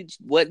what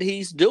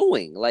he's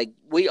doing. Like,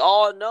 we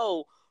all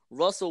know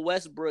Russell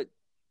Westbrook,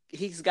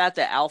 he's got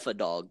the alpha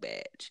dog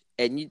badge.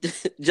 And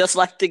just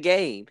like the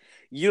game,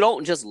 you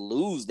don't just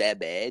lose that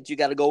badge. You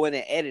got to go in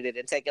and edit it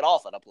and take it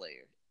off of the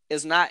player.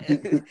 It's not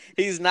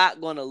he's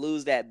not going to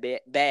lose that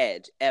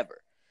badge ever.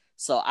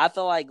 So I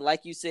feel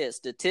like you said,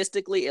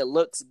 statistically, it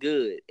looks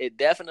good. It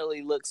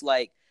definitely looks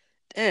like,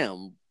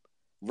 damn,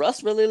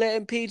 Russ really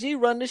letting PG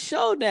run the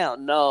show now.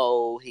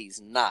 No,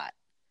 he's not.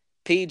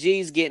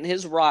 PG's getting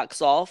his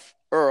rocks off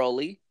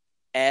early.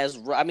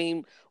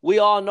 We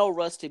all know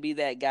Russ to be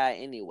that guy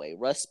anyway.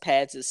 Russ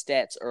pads his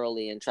stats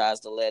early and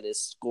tries to let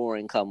his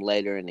scoring come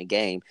later in the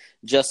game.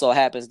 Just so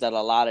happens that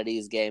a lot of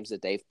these games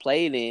that they've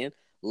played in,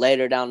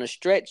 later down the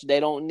stretch, they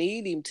don't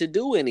need him to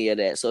do any of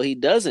that, so he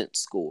doesn't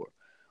score.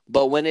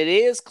 But when it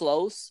is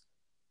close,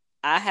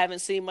 I haven't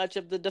seen much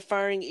of the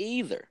deferring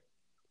either.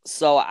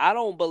 So I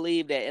don't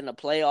believe that in a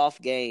playoff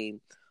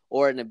game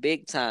or in a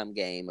big-time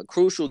game, a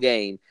crucial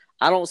game,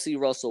 I don't see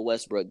Russell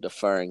Westbrook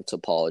deferring to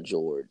Paul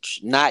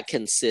George. Not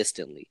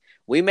consistently.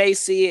 We may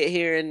see it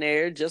here and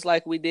there, just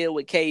like we did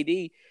with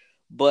KD,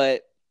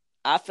 but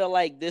I feel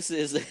like this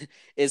is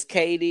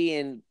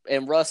KD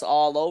and Russ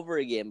all over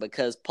again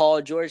because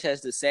Paul George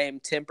has the same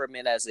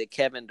temperament as a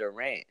Kevin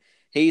Durant.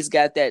 He's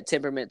got that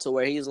temperament to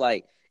where he's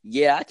like,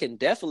 yeah, I can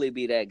definitely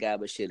be that guy,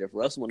 but shit, if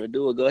Russ want to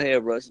do it, go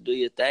ahead, Russ, do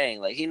your thing.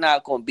 Like, he's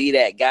not going to be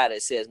that guy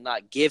that says,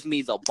 give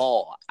me the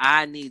ball.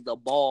 I need the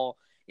ball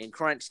in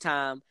crunch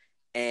time,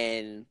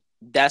 and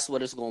that's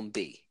what it's going to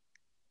be.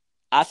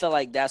 I feel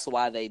like that's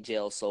why they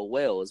gel so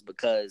well is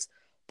because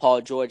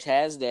Paul George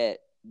has that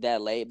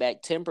laid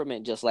back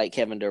temperament just like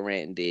Kevin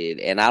Durant did,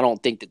 and I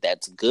don't think that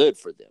that's good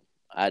for them.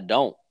 I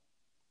don't.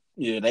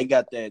 Yeah, they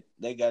got that.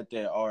 They got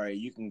that. All right,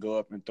 you can go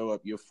up and throw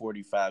up your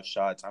 45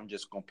 shots. I'm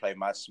just gonna play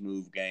my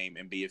smooth game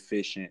and be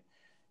efficient.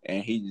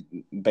 And he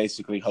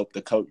basically hoped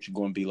the coach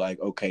going to be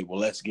like, okay, well,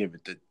 let's give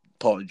it to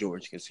Paul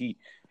George because he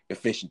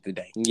efficient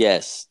today.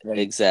 Yes, right?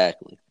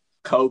 Exactly.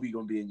 Kobe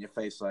gonna be in your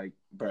face like,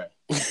 bruh,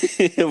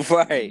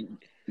 right.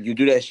 You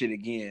do that shit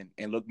again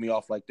and look me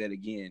off like that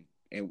again,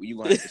 and you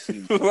gonna have to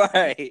see me.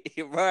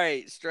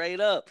 right, straight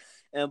up.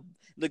 And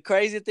the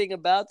crazy thing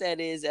about that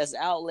is, as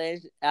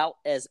outlandish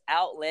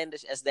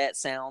as that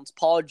sounds,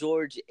 Paul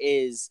George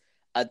is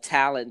a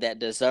talent that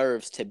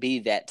deserves to be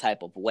that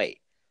type of way.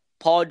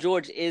 Paul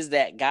George is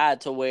that guy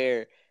to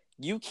where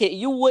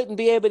you wouldn't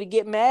be able to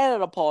get mad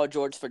at a Paul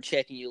George for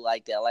checking you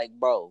like that. Like,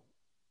 bro,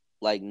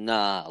 like,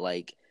 nah,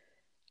 like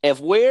if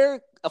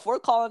we're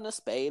calling a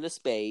spade, let's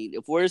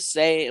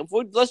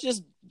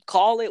just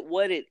call it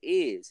what it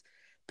is.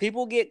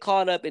 People get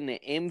caught up in the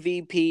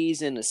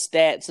MVPs and the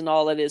stats and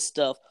all of this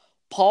stuff.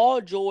 Paul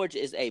George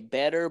is a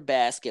better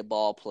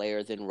basketball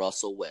player than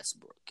Russell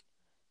Westbrook.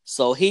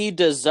 So he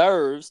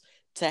deserves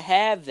to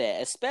have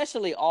that,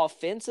 especially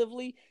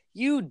offensively.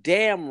 You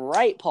damn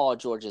right Paul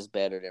George is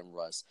better than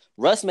Russ.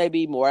 Russ may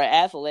be more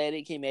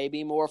athletic. He may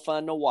be more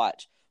fun to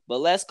watch. But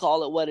let's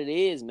call it what it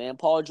is, man.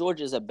 Paul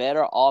George is a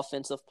better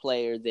offensive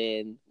player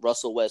than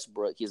Russell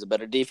Westbrook. He's a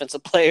better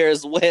defensive player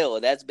as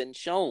well. That's been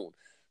shown.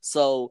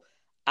 So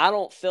I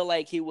don't feel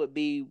like he would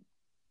be,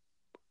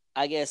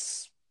 I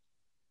guess,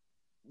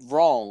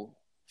 wrong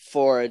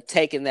for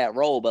taking that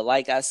role. But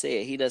like I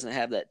said, he doesn't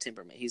have that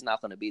temperament. He's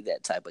not going to be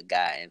that type of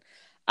guy. And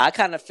I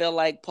kind of feel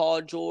like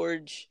Paul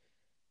George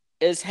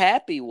is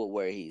happy with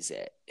where he's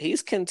at.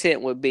 He's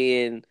content with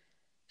being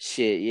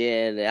shit.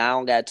 Yeah, I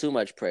don't got too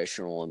much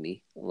pressure on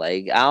me.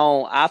 Like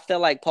I feel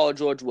like Paul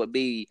George would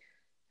be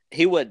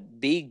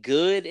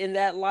good in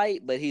that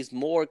light, but he's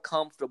more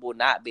comfortable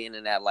not being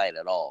in that light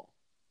at all.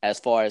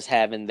 As far as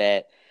having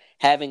to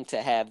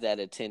have that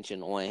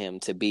attention on him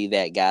to be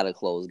that guy to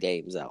close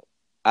games out.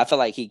 I feel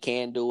like he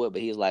can do it,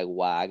 but he's like,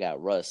 wow, I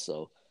got Russ,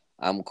 so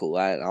I'm cool.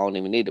 I don't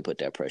even need to put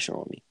that pressure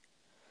on me.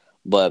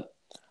 But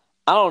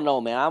I don't know,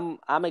 man.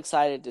 I'm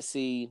excited to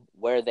see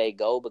where they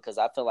go because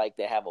I feel like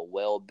they have a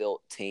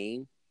well-built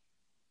team.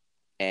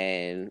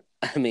 And,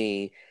 I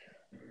mean,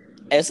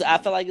 I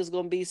feel like it's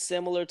going to be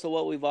similar to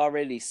what we've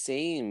already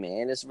seen,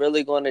 man. It's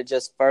really going to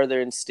just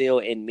further instill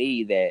in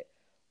me that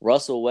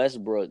Russell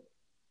Westbrook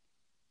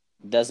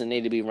doesn't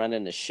need to be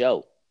running the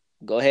show.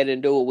 Go ahead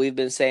and do what we've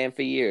been saying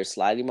for years.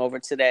 Slide him over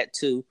to that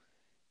 2.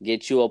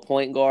 Get you a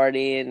point guard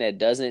in that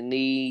doesn't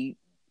need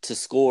to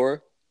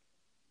score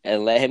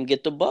and let him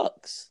get the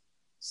bucks.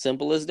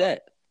 Simple as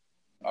that.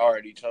 I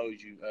already told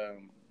you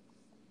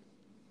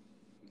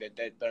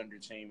that Thunder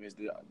team is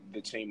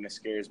the team that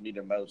scares me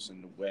the most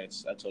in the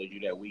West. I told you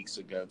that weeks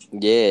ago.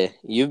 Yeah,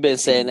 you've been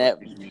saying that.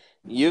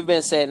 You've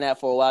been saying that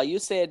for a while. You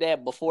said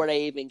that before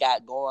they even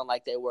got going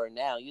like they were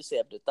now. You said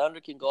if the Thunder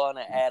can go on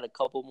and add a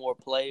couple more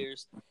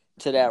players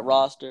to that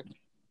roster,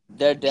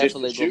 they're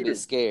definitely going to be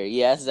scared.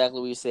 Yeah, that's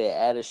exactly what you said.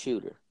 Add a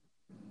shooter.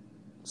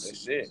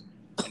 That's it.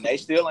 And they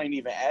still ain't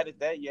even added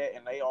that yet,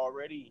 and they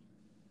already...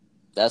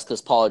 That's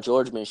because Paul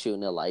George been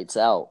shooting the lights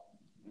out.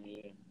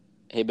 Yeah.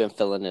 He been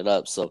filling it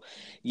up. So,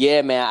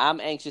 yeah, man,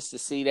 I'm anxious to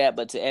see that.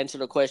 But to answer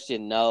the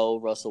question, no,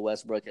 Russell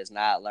Westbrook has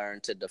not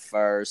learned to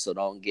defer. So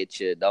don't get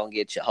your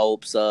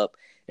hopes up.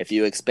 If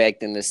you're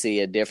expecting to see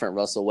a different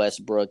Russell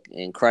Westbrook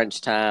in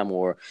crunch time,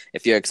 or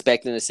if you're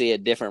expecting to see a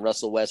different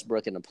Russell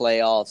Westbrook in the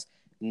playoffs,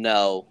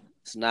 no,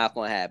 it's not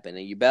going to happen.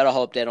 And you better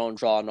hope they don't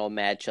draw no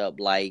matchup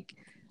like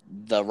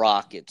the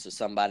Rockets or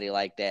somebody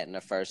like that in the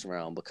first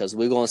round, because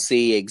we're going to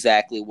see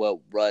exactly what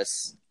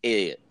Russ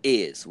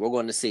is. We're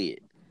going to see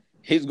it.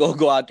 He's going to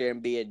go out there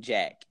and be a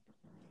jack.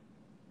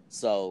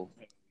 So,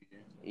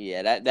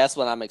 yeah, that's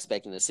what I'm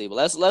expecting to see.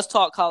 But let's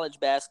talk college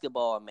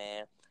basketball,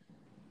 man.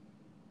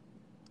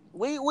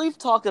 We've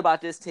talked about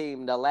this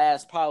team the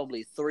last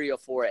probably 3 or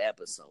 4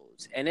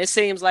 episodes, and it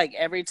seems like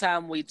every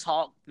time we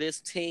talk this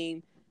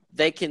team,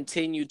 they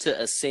continue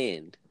to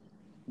ascend.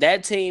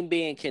 That team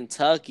being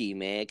Kentucky,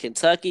 man.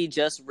 Kentucky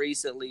just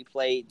recently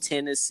played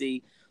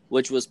Tennessee,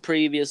 which was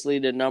previously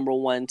the number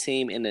 1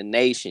 team in the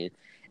nation.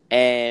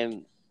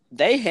 And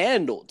they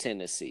handled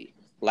Tennessee.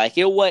 Like,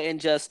 it wasn't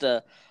just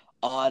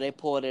they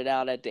pulled it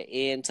out at the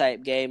end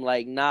type game.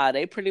 Like, nah,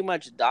 they pretty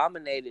much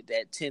dominated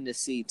that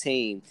Tennessee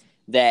team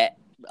that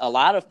a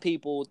lot of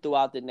people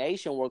throughout the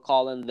nation were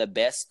calling the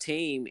best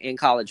team in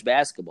college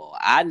basketball.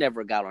 I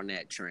never got on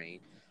that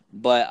train.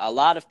 But a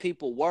lot of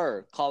people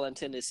were calling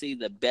Tennessee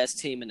the best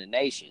team in the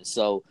nation.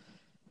 So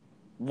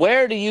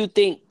where do you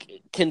think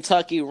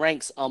Kentucky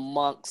ranks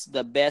amongst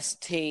the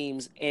best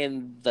teams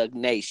in the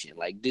nation?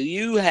 Like, do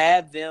you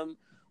have them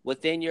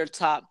within your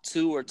top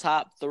 2 or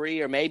top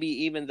 3 or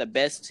maybe even the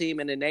best team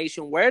in the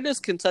nation? Where does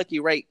Kentucky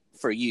rate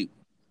for you?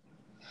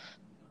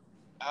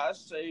 I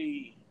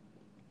say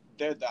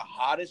they're the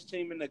hottest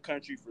team in the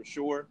country for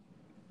sure.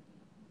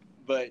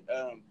 But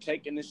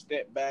taking a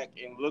step back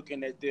and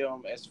looking at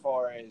them as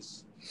far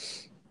as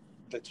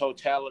the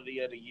totality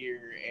of the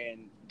year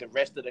and the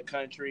rest of the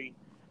country,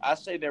 I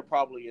say they're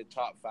probably a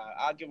top five.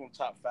 I'll give them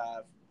top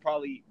five.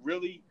 Probably,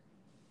 really,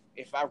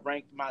 if I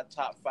ranked my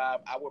top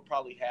five, I would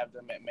probably have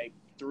them at maybe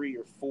 3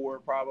 or 4,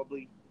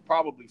 probably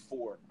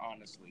 4,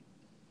 honestly.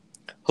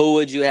 Who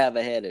would you have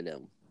ahead of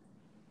them?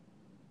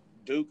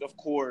 Duke, of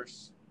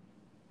course.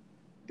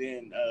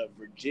 Then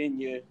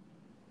Virginia.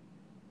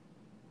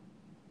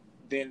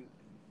 Then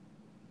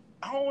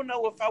I don't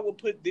know if I would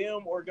put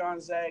them or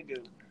Gonzaga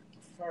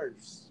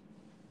first.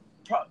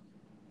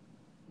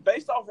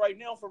 Based off right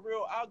now, for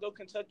real, I'll go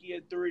Kentucky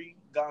at 3,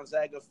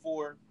 Gonzaga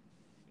 4,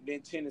 and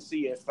then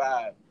Tennessee at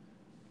 5.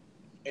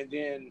 And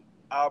then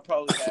I'll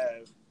probably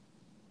have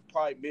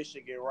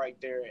Michigan right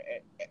there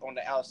on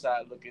the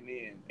outside looking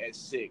in at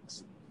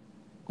 6.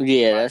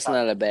 Yeah, that's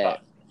not a bad.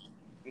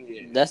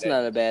 Yeah, that's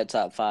not a bad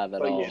top 5 at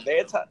but all.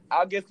 Yeah,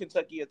 I'll give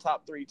Kentucky a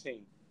top 3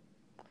 team.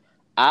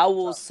 I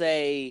will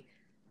say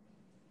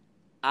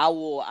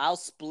I'll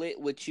split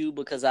with you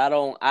because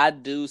I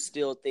do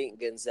still think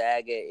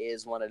Gonzaga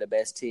is one of the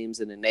best teams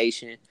in the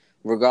nation.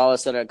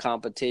 Regardless of their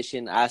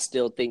competition, I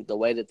still think the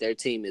way that their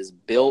team is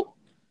built,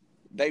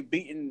 they're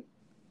beating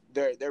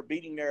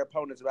their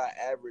opponents by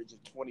average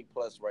of 20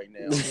 plus right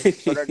now.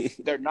 So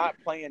they're not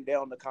playing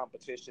down the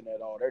competition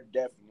at all. They're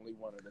definitely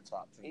one of the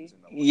top teams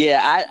in the league.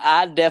 Yeah,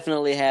 I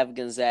definitely have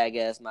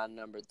Gonzaga as my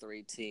number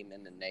 3 team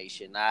in the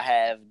nation. I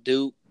have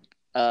Duke,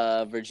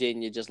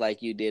 Virginia, just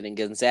like you did, and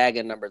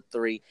Gonzaga number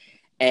 3.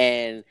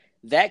 And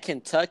that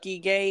Kentucky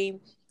game,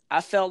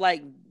 I felt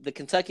like the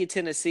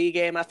Kentucky-Tennessee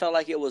game, I felt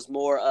like it was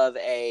more of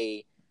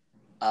a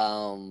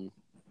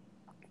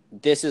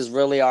this is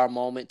really our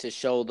moment to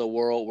show the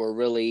world we're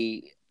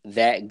really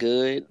that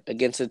good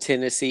against a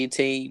Tennessee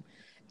team.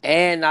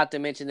 And not to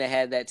mention they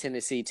had that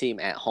Tennessee team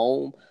at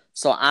home.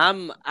 So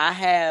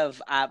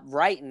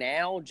right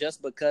now,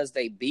 just because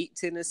they beat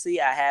Tennessee,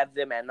 I have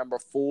them at number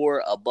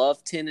 4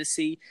 above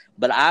Tennessee,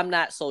 but I'm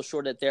not so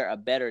sure that they're a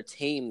better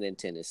team than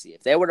Tennessee.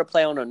 If they were to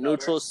play on a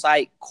neutral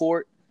site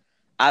court,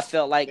 I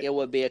felt like it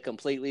would be a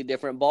completely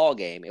different ball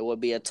game. It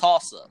would be a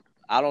toss-up.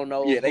 I don't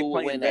know who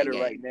would win that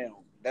game. Right now.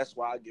 That's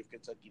why I give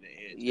Kentucky the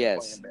edge.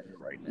 Yes, they're playing better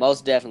right now.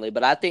 Most definitely.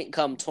 But I think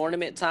come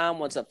tournament time,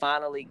 once it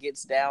finally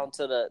gets down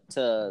to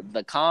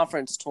the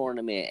conference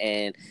tournament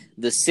and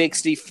the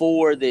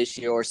 64 this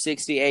year, or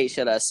 68,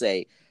 should I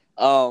say,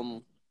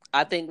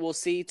 I think we'll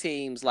see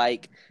teams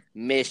like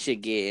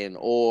Michigan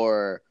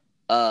or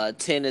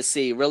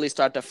Tennessee really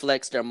start to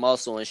flex their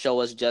muscle and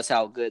show us just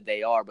how good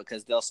they are,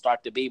 because they'll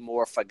start to be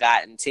more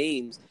forgotten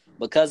teams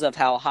because of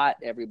how hot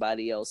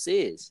everybody else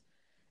is.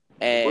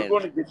 And we're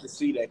going to get to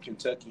see that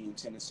Kentucky and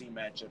Tennessee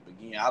matchup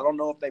again. I don't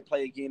know if they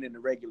play again in the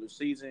regular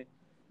season,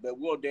 but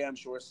we'll damn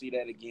sure see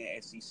that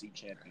again SEC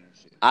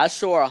championship. I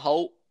sure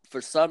hope.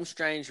 For some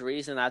strange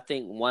reason, I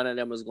think one of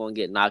them is going to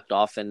get knocked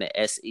off in the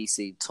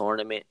SEC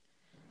tournament,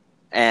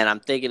 and I'm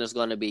thinking it's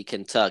going to be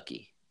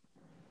Kentucky.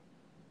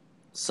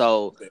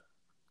 So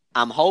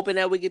I'm hoping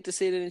that we get to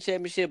see it in the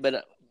championship,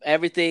 but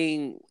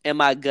everything in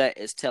my gut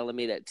is telling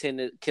me that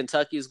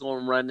Kentucky is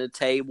going to run the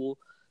table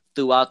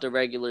throughout the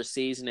regular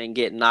season and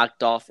get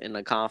knocked off in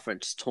the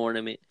conference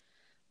tournament.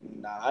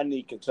 Nah, I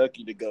need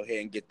Kentucky to go ahead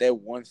and get that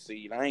 1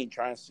 seed. I ain't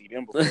trying to see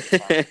them before the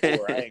Final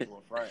Four. I ain't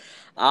going front.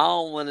 I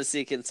don't want to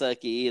see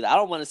Kentucky either. I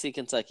don't want to see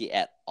Kentucky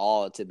at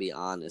all, to be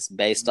honest,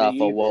 based off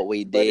of what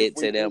we did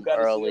to them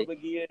early.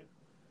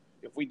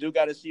 If we do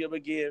got to see them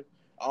again,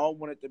 I don't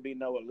want it to be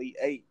no Elite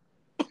 8.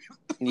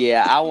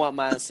 Yeah, I want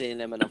mine seeing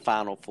them in the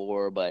Final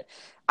Four, but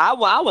I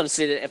want to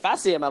see it. If I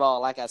see them at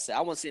all, like I said,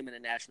 I want to see them in the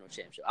national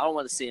championship. I don't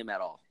want to see them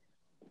at all.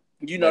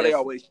 You know, they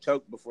always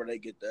choke before they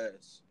get to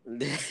us.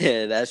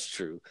 Yeah, that's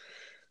true.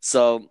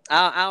 So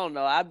I don't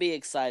know. I'd be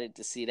excited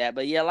to see that.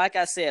 But yeah, like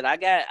I said, I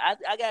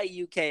got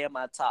UK in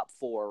my top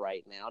 4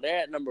 right now.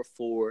 They're at number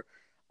 4.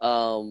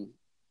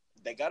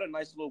 They got a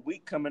nice little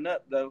week coming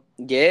up though.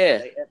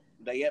 Yeah.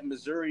 They at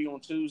Missouri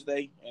on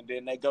Tuesday, and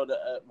then they go to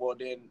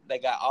then they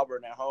got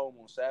Auburn at home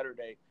on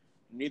Saturday.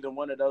 Neither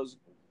one of those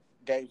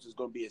games is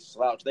going to be a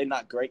slouch. They're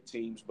not great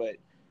teams, but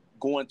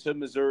going to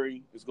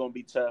Missouri is going to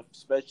be tough,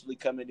 especially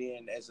coming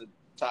in as a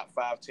top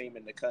 5 team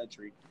in the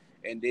country.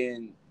 And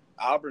then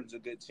Auburn's a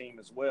good team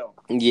as well.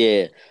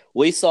 Yeah.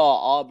 We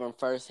saw Auburn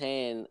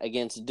firsthand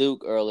against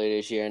Duke earlier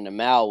this year in the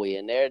Maui,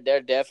 and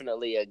they're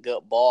definitely a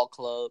good ball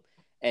club.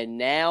 And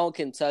now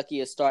Kentucky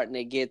is starting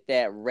to get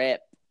that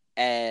rep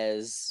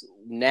as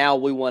now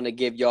we want to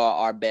give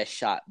y'all our best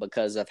shot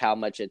because of how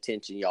much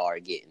attention y'all are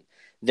getting.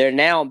 They're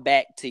now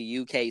back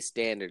to UK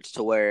standards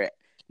to where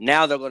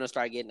now they're going to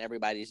start getting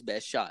everybody's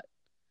best shot.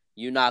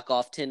 You knock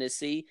off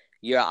Tennessee,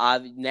 you're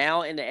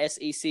now in the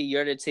SEC.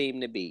 You're the team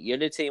to beat. You're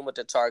the team with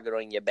the target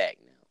on your back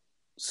now.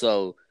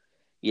 So,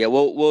 yeah,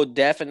 we'll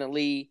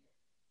definitely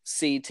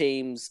see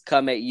teams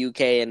come at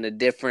UK in a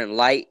different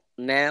light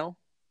now,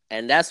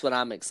 and that's what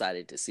I'm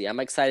excited to see. I'm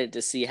excited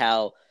to see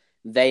how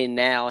they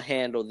now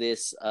handle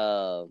this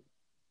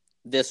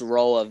this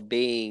role of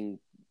being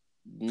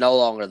no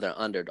longer the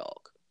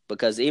underdog,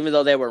 because even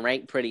though they were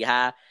ranked pretty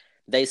high,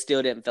 they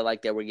still didn't feel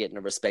like they were getting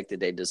the respect that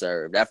they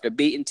deserved. After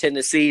beating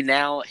Tennessee,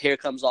 now here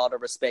comes all the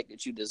respect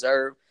that you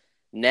deserve.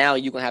 Now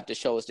you're going to have to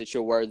show us that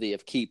you're worthy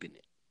of keeping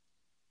it.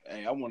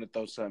 Hey, I want to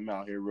throw something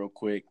out here real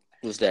quick.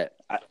 What's that?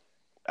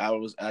 I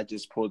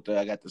just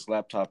I got this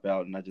laptop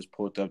out and I just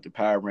pulled up the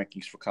power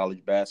rankings for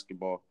college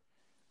basketball.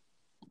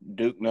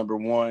 Duke number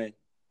 1,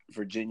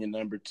 Virginia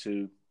number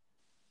 2,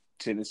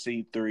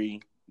 Tennessee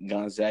 3,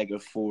 Gonzaga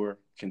 4,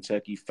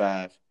 Kentucky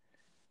 5,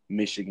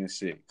 Michigan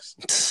 6.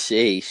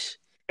 Sheesh.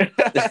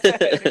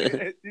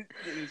 It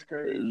is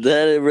crazy.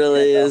 That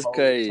really is top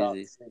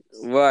crazy. 6.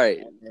 Right.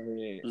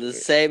 Yeah. The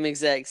same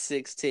exact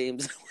 6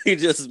 teams we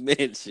just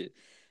mentioned.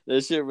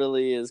 That shit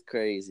really is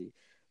crazy.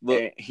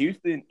 But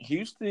And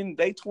Houston,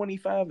 they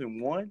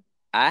 25-1.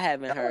 I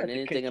haven't heard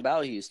anything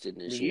about Houston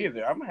this Me year.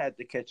 either. I'm gonna have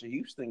to catch a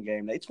Houston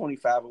game. They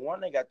 25-1.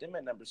 They got them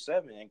at number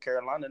 7, and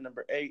Carolina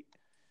number 8,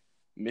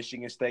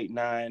 Michigan State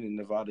 9, and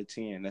Nevada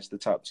 10. That's the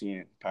top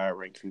 10 power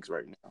rankings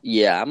right now.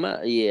 I'm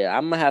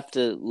gonna have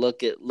to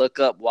look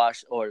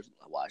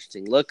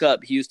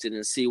up Houston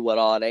and see what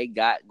all they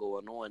got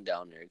going on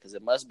down there, because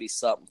it must be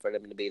something for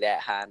them to be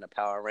that high in the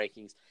power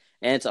rankings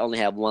and to only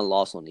have 1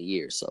 loss on the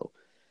year. So,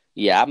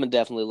 yeah, I'm gonna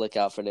definitely look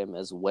out for them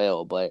as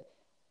well. But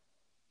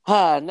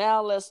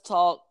now let's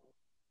talk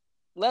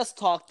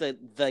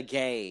the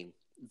game,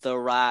 the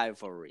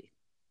rivalry.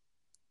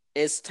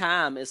 It's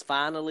time. It's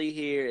finally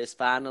here. It's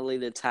finally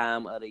the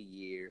time of the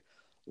year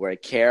where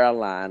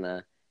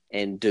Carolina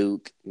and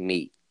Duke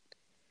meet.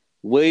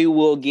 We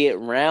will get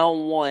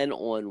round 1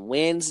 on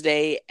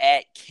Wednesday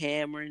at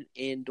Cameron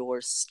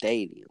Indoor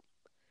Stadium.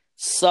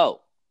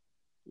 So,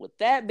 with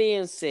that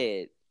being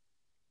said,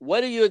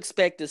 what do you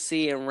expect to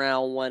see in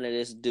round 1 of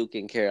this Duke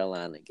and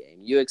Carolina game?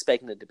 You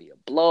expecting it to be a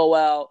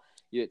blowout?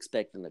 You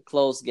expecting a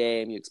close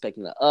game? You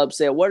expecting an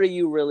upset? What are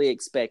you really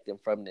expecting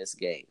from this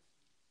game?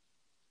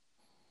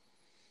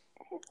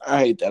 I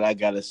hate that I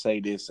gotta say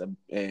this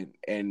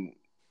and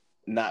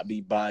not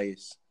be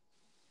biased.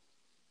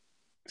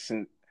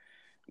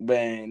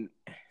 Man,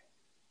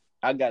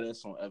 I got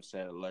us on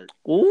upset alert.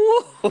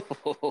 Ooh.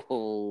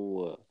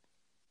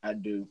 I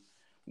do.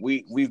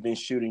 We've been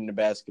shooting the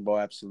basketball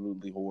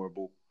absolutely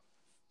horrible,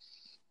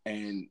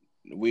 and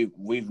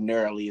we've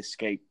narrowly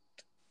escaped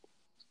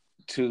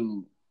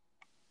two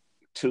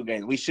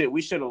games. We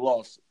should have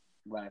lost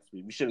last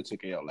week. We should have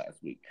took L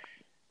last week.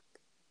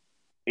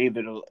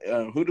 Either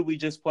who did we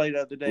just play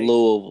the other day?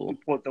 Louisville. We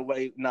put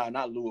away. No,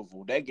 not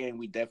Louisville. That game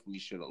we definitely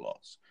should have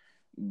lost.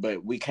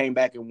 But we came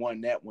back and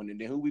won that one. And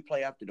then who we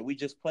play after that? We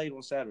just played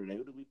on Saturday.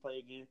 Who did we play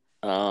again?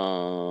 Who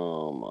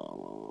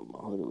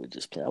did we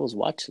just play? I was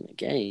watching the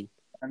game.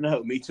 I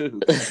know, me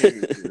too.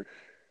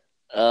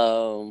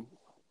 I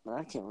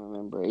can't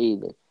remember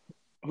either.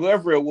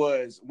 Whoever it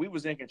was, we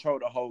was in control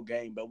the whole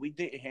game, but we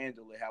didn't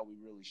handle it how we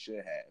really should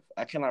have.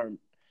 I don't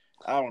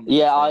remember.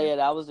 Yeah,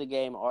 that was the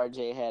game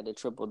RJ had the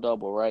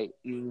triple-double, right?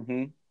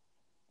 Mm-hmm.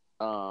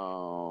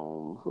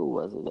 Who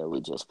was it that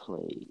we just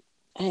played?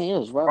 Hey, it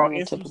was right on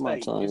the tip of my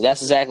tongue.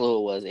 That's exactly who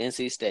it was.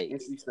 NC State.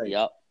 NC State.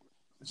 Yep.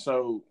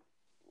 So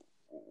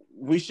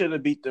we should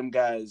have beat them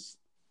guys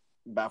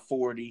by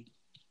 40.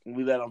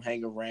 We let them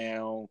hang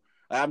around.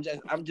 I'm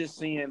just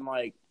seeing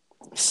like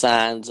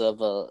signs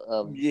of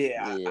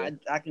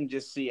I can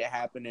just see it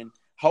happening.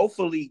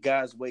 Hopefully,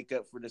 guys wake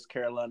up for this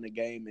Carolina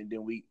game and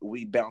then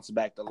we bounce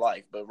back to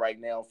life. But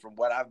right now, from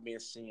what I've been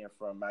seeing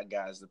from my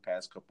guys the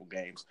past couple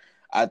games,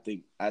 I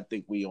think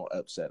we on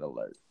upset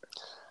alert.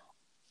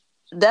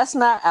 That's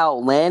not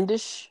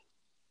outlandish.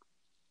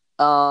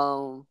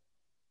 But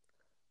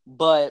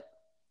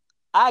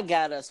I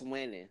got us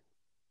winning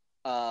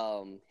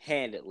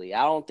handedly.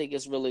 I don't think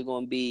it's really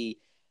going to be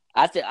 –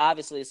 I think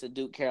obviously it's a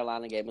Duke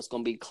Carolina game. It's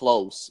going to be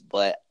close.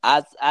 But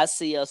I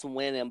see us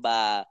winning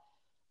by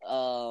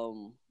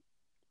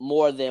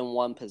more than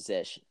one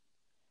possession.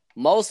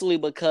 Mostly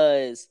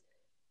because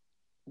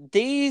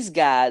these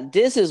guys –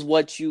 this is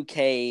what you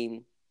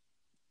came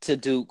to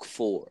Duke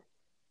for.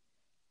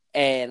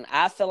 And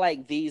I feel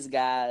like these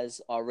guys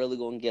are really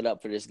going to get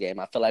up for this game.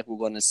 I feel like we're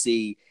going to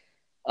see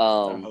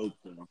a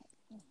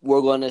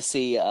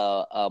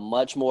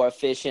much more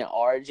efficient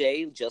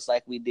RJ, just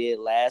like we did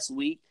last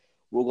week.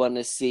 We're going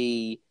to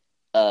see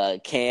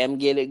Cam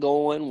get it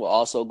going. We're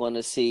also going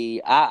to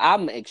see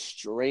I'm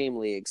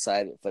extremely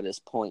excited for this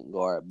point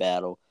guard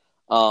battle,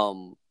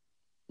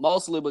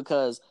 mostly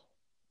because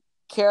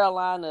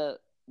Carolina,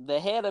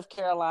 the head of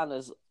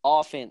Carolina's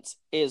offense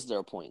is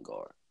their point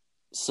guard.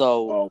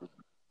 So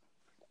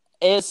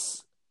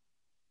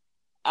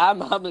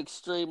I'm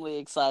extremely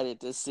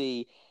excited to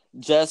see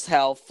just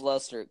how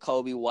flustered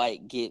Kobe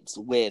White gets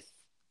with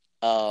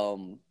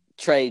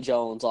Trey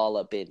Jones all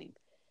up in him.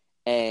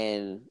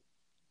 And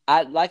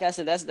like I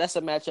said, that's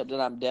a matchup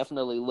that I'm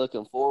definitely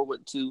looking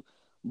forward to.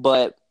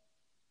 But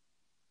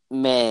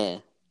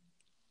man,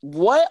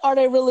 what are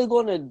they really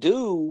going to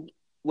do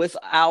with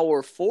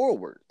our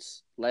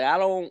forwards? Like I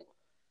don't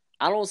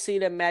see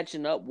them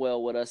matching up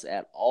well with us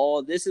at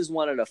all. This is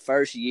one of the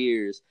first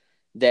years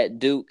that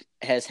Duke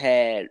has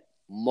had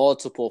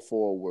multiple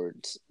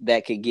forwards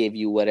that could give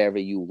you whatever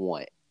you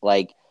want.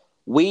 Like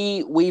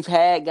we've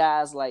had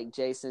guys like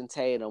Jason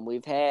Tatum,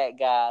 we've had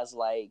guys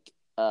like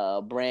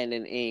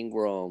Brandon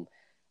Ingram,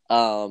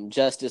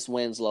 Justice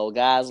Winslow,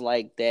 guys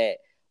like that,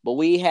 but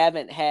we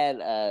haven't had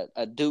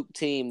a Duke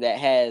team that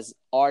has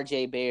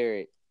R.J.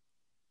 Barrett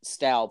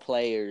style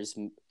players,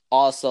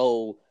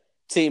 also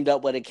teamed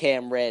up with a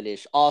Cam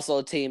Reddish,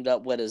 also teamed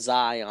up with a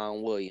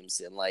Zion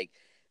Williamson. Like,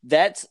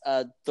 that's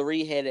a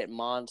three-headed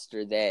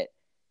monster that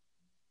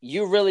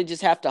you really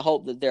just have to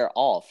hope that they're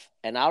off.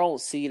 And I don't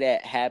see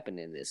that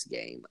happening this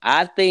game.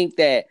 I think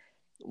that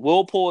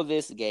we'll pull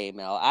this game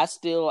out.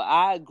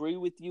 I agree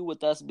with you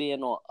with us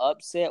being on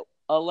upset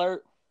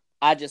alert.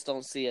 I just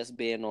don't see us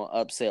being on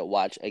upset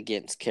watch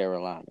against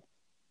Carolina.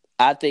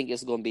 I think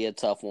it's going to be a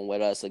tough one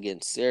with us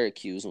against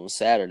Syracuse on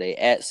Saturday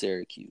at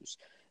Syracuse.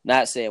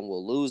 Not saying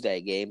we'll lose that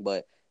game,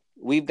 but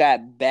we've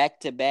got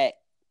back-to-back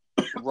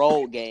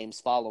road games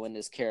following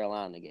this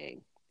Carolina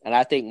game. And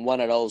I think one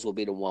of those will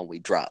be the one we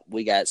drop.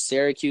 We got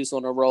Syracuse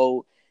on the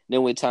road,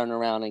 then we turn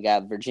around and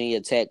got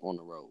Virginia Tech on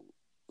the road.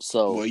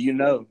 So, well,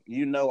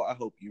 I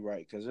hope you're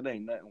right, because it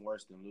ain't nothing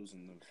worse than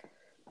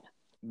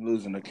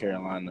losing to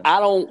Carolina.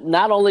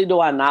 Not only do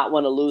I not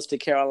want to lose to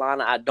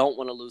Carolina, I don't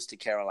want to lose to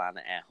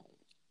Carolina at home.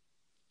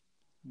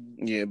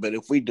 Yeah, but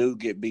if we do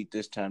get beat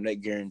this time,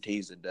 that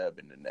guarantees a dub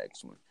in the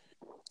next one.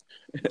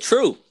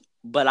 True,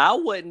 but I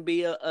wouldn't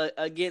be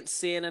against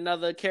seeing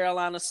another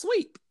Carolina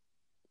sweep.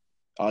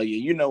 Oh, yeah,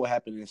 you know what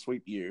happened in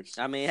sweep years.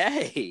 I mean,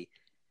 hey,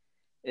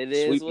 it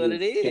is what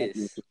it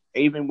is.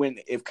 Even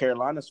if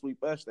Carolina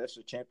sweep us, that's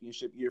a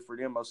championship year for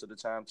them most of the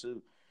time,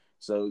 too.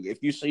 So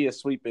if you see a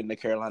sweep in the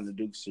Carolina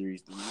Duke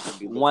series, then you can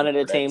be one of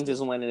the teams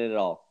is winning it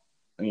all.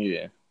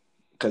 Yeah,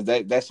 because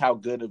that's how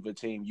good of a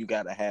team you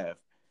got to have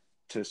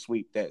to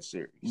sweep that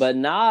series. But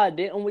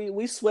didn't we?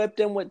 We swept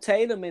them with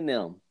Tatum in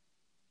them.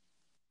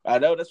 I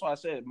know, that's why I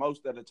said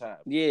most of the time.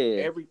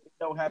 Yeah, everything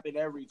don't happen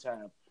every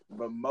time.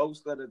 But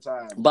most of the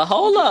time. But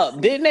hold up.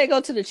 Didn't they go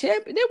to the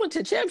champion? They went to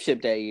the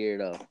championship that year,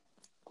 though.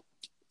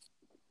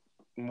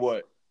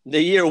 What?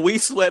 The year we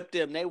swept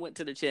them, they went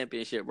to the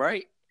championship,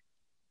 right?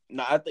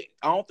 No, I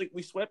don't think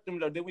we swept them,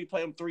 though. Did we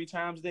play them 3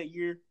 times that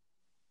year?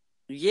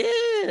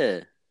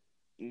 Yeah.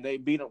 And they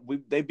beat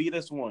them. They beat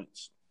us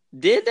once.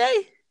 Did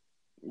they?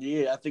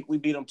 Yeah, I think we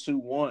beat them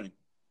 2-1.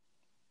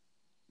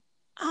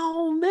 I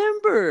don't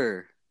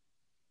remember.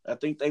 I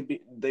think they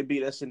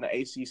beat us in the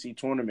ACC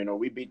tournament, or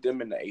we beat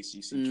them in the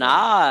ACC tournament.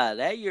 Nah,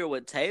 that year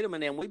with Tatum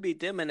and them, we beat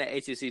them in the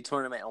ACC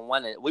tournament and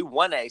won it. We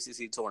won the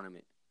ACC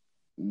tournament.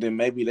 Then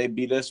maybe they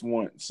beat us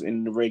once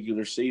in the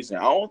regular season.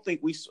 I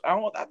think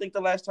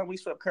the last time we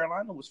swept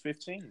Carolina was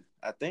 15.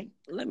 I think.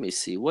 Let me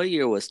see. What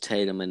year was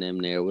Tatum and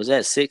them there? Was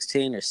that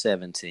 16 or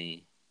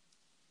 17?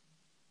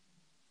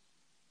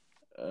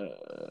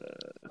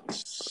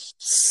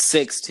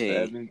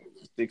 16.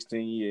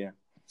 16, yeah.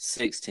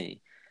 16.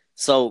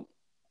 So,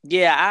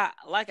 yeah,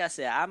 like I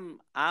said,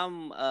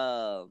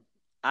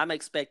 I'm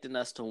expecting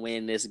us to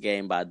win this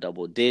game by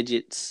double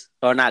digits,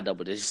 or not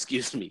double digits,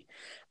 excuse me.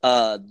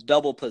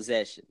 Double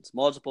possessions,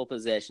 multiple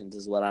possessions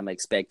is what I'm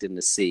expecting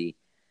to see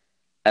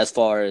as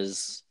far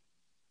as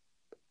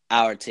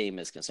our team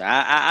is concerned.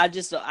 I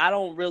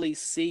don't really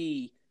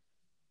see.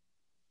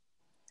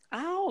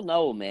 I don't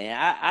know,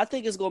 man. I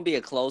think it's going to be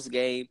a close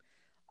game.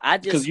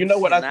 Because you know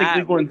what I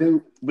think we're going to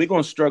do? We're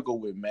going to struggle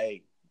with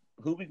May.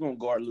 Who we going to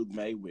guard Luke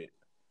May with?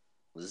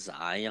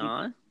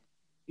 Zion.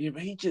 Yeah,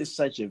 but he's just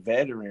such a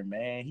veteran,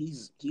 man.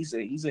 He's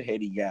a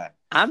heady guy.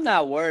 I'm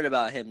not worried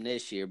about him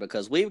this year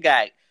because we've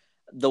got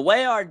the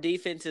way our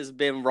defense has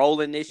been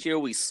rolling this year.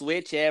 We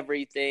switch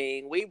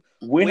everything. We've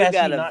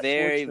got a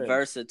very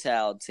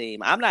versatile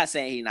team. I'm not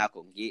saying he's not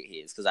going to get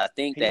his because I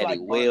think that he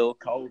will.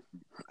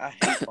 I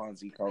hate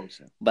Fonzie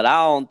Colson. But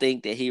I don't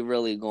think that he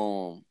really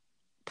going to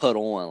put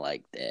on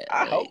like that.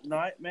 I hope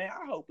not, man.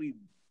 I hope we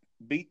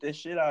beat the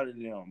shit out of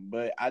them.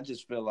 But I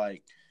just feel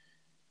like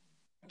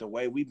the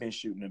way we've been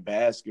shooting the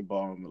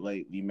basketball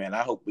lately, man,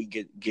 I hope we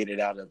get it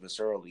out of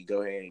us early.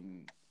 Go ahead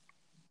and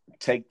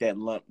take that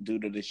lump due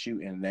to the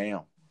shooting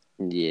now.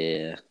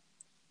 Yeah.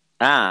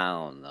 I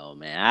don't know,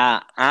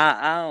 man.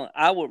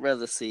 I would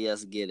rather see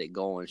us get it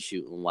going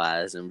shooting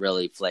wise and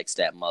really flex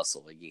that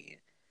muscle again.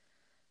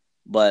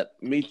 But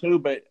me too,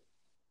 but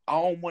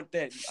I don't want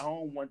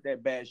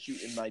that bad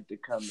shooting night to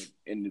come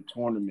in the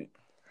tournament.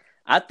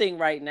 I think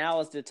right now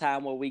is the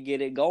time where we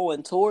get it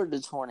going toward the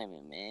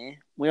tournament, man.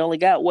 We only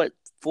got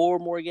 4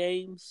 more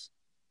games?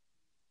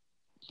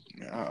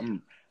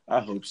 I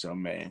hope so,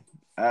 man.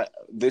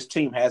 This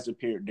team has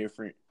appeared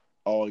different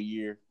all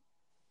year.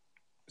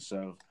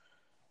 So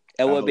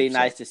it would be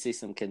nice to see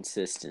some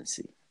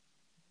consistency.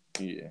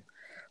 Yeah.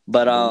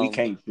 But we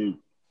can't shoot.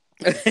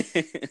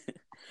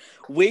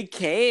 We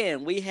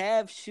can. We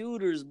have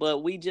shooters, but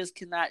we just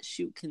cannot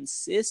shoot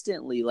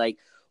consistently. Like,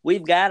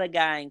 we've got a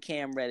guy in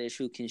Cam Reddish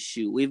who can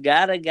shoot. We've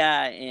got a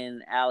guy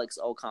in Alex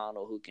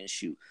O'Connell who can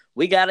shoot.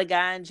 We got a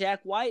guy in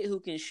Jack White who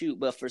can shoot.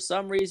 But for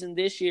some reason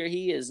this year,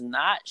 he is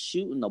not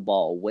shooting the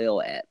ball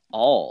well at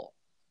all.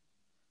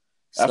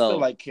 I feel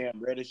like Cam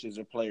Reddish is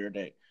a player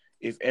that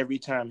if every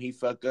time he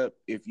fuck up,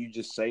 if you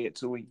just say it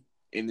to him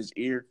in his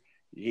ear,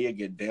 he'll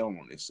get down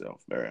on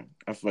himself, bro.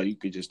 I feel like you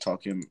could just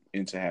talk him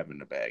into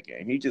having a bad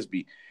game. He just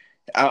be.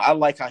 I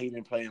like how he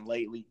been playing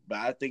lately, but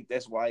I think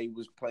that's why he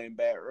was playing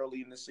bad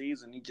early in the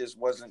season. He just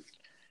wasn't.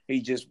 He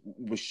just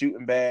was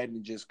shooting bad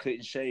and just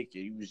couldn't shake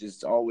it. He was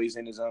just always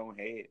in his own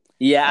head.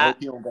 Yeah, I hope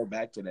he don't go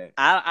back to that.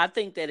 I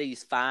think that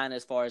he's fine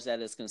as far as that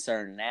is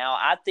concerned now.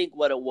 I think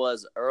what it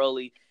was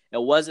early,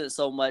 it wasn't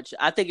so much.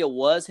 I think it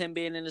was him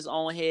being in his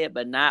own head,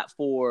 but not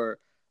for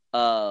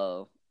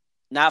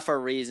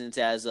reasons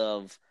as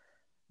of,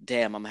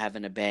 damn, I'm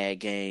having a bad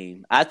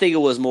game. I think it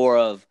was more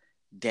of,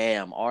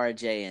 damn,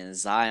 RJ and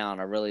Zion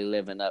are really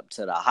living up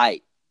to the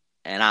hype,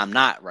 and I'm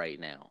not right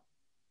now.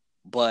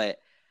 But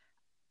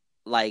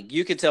like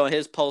you can tell in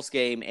his post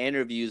game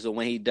interviews or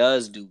when he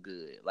does do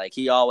good, like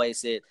he always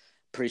said,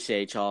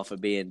 "Appreciate y'all for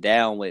being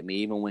down with me,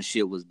 even when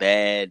shit was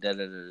bad." Da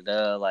da da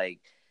da. Like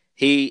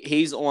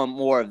he's on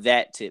more of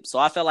that tip. So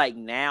I feel like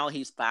now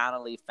he's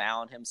finally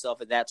found himself,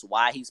 and that's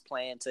why he's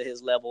playing to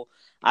his level.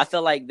 I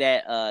feel like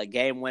that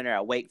game winner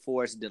at Wake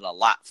Forest did a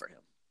lot for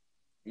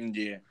him.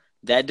 Yeah,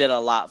 that did a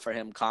lot for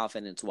him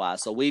confidence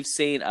wise. So we've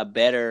seen a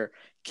better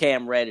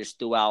Cam Reddish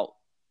throughout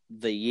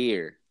the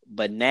year,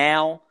 but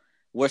now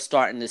we're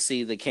starting to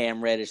see the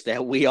Cam Reddish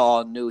that we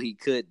all knew he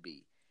could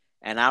be.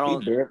 And I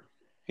don't.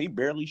 He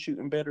barely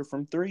shooting better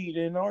from three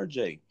than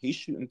RJ. He's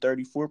shooting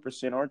 34%.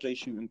 RJ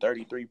shooting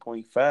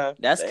 33.5.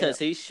 That's because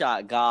he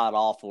shot god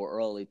awful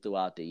early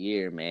throughout the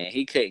year, man.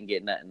 He couldn't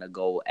get nothing to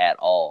go at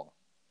all.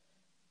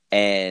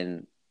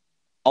 And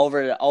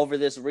over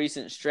this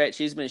recent stretch,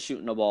 he's been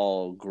shooting the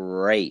ball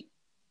great.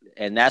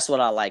 And that's what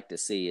I like to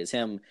see is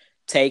him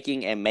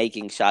taking and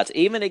making shots.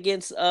 Even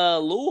against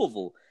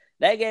Louisville.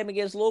 That game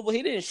against Louisville,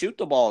 he didn't shoot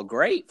the ball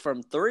great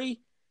from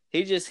three.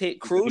 He just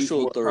hit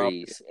crucial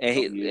threes. And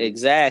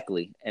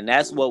exactly. And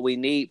that's what we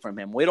need from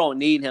him. We don't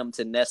need him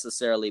to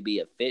necessarily be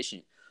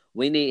efficient.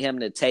 We need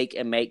him to take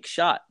and make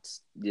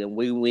shots.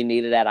 We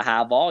need it at a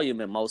high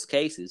volume in most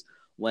cases.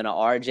 When a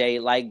RJ,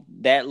 like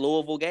that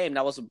Louisville game,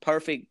 that was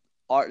perfect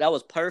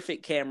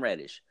Cam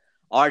Reddish.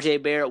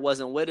 RJ Barrett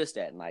wasn't with us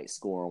that night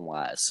scoring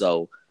wise.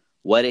 So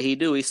what did he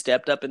do? He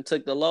stepped up and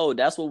took the load.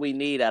 That's what we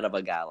need out of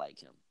a guy like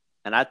him.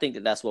 And I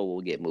think that's what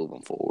we'll get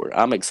moving forward.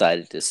 I'm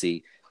excited to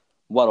see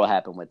what will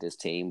happen with this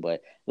team.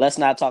 But let's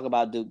not talk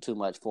about Duke too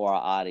much for our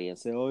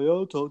audience. Say, oh,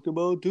 y'all talked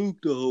about Duke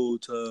the whole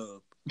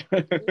time.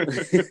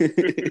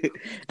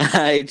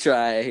 I ain't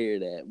trying to hear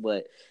that.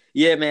 But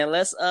yeah, man,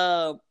 let's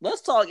talk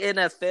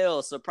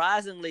NFL.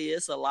 Surprisingly,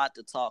 it's a lot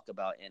to talk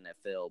about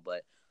NFL,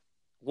 but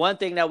one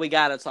thing that we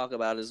got to talk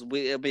about is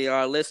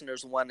our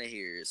listeners want to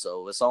hear it,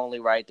 so it's only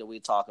right that we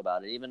talk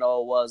about it, even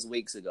though it was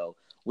weeks ago.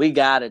 We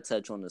got to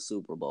touch on the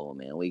Super Bowl,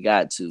 man. We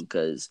got to,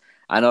 because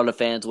I know the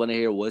fans want to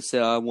hear what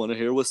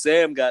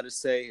Sam got to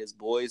say. His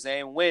boys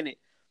ain't winning.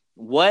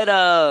 What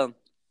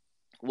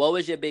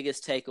was your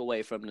biggest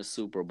takeaway from the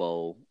Super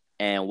Bowl,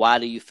 and why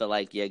do you feel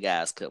like your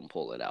guys couldn't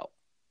pull it out?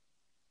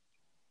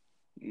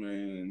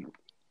 Man,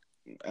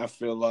 I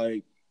feel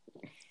like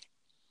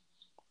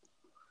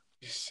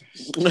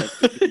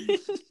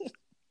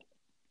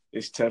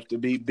it's tough to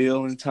beat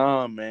Bill and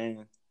Tom,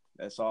 man.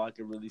 That's all I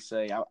can really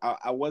say.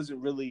 I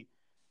wasn't really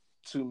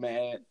too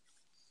mad.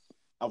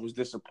 I was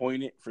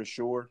disappointed for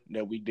sure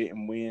that we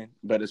didn't win.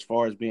 But as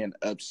far as being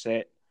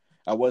upset,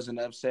 I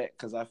wasn't upset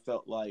because I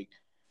felt like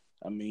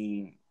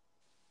my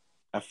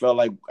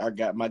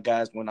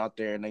guys went out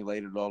there and they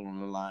laid it all on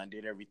the line,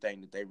 did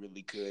everything that they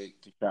really could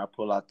to try to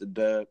pull out the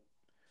dub.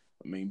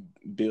 I mean,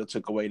 Bill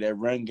took away that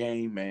run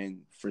game,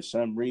 and for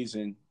some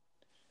reason,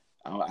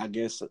 I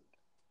guess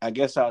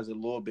I was a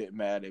little bit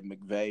mad at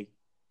McVay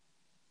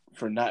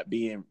for not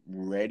being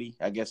ready.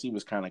 I guess he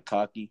was kind of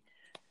cocky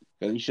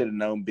because he should have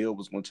known Bill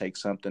was going to take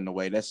something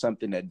away. That's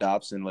something that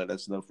Dobson let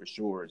us know for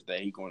sure is that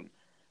he going.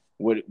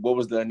 What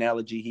was the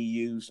analogy he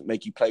used?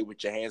 Make you play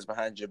with your hands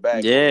behind your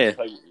back. Yeah, you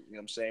know what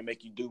I'm saying?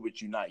 Make you do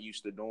what you're not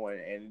used to doing,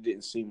 and it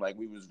didn't seem like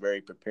we was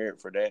very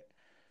prepared for that.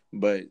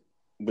 But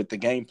with the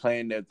game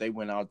plan that they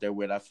went out there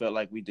with, I felt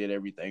like we did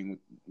everything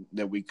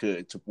that we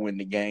could to win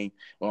the game.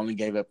 We only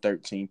gave up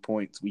 13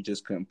 points. We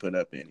just couldn't put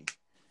up any.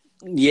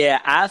 Yeah,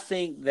 I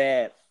think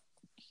that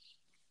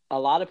a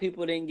lot of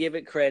people didn't give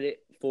it credit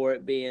for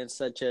it being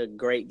such a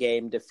great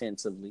game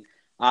defensively,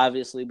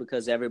 obviously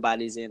because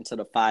everybody's into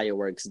the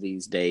fireworks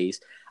these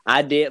days.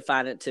 I did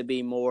find it to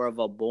be more of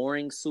a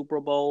boring Super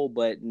Bowl,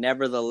 but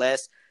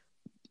nevertheless,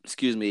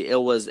 it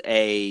was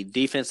a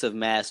defensive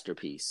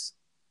masterpiece.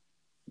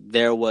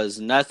 There was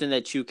nothing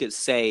that you could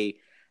say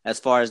as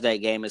far as that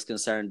game is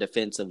concerned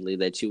defensively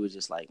that you was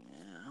just like,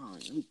 man,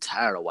 I'm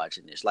tired of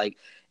watching this. Like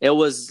it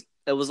was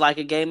like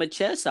a game of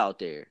chess out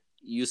there.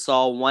 You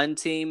saw one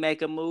team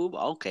make a move.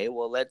 Okay,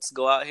 well, let's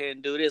go out here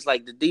and do this.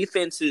 Like the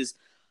defenses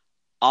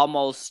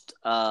almost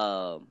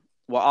were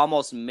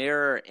almost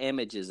mirror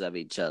images of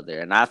each other.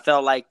 And I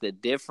felt like the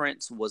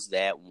difference was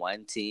that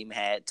one team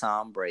had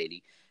Tom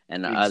Brady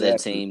and the other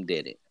team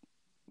didn't.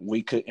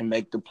 We couldn't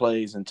make the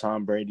plays, and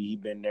Tom Brady, he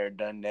been there,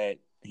 done that.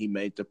 He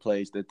made the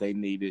plays that they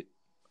needed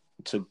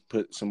to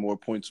put some more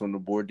points on the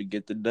board to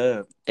get the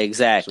dub.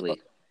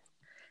 Exactly.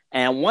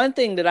 And one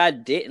thing that I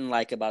didn't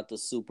like about the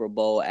Super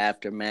Bowl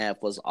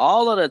aftermath was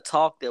all of the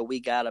talk that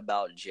we got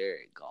about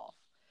Jared Goff.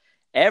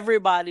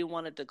 Everybody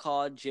wanted to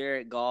call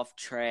Jared Goff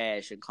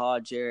trash and call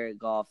Jared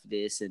Goff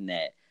this and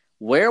that.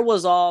 Where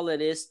was all of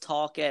this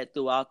talk at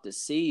throughout the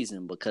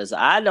season? Because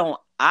I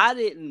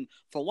didn't,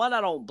 for one, I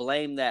don't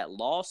blame that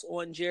loss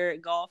on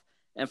Jared Goff.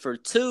 And for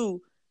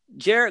two,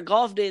 Jared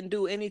Goff didn't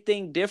do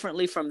anything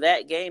differently from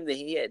that game than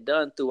he had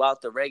done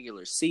throughout the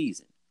regular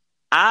season.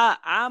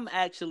 I'm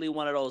actually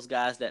one of those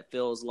guys that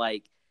feels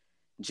like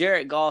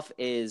Jared Goff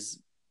is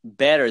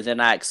better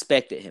than I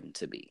expected him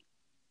to be.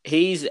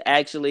 He's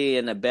actually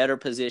in a better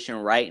position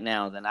right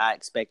now than I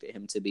expected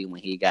him to be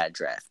when he got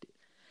drafted.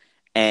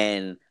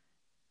 And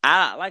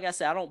like I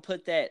said, I don't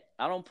put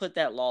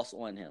that loss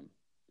on him.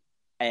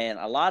 And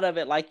a lot of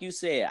it, like you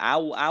said, I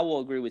will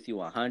agree with you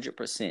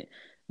 100%.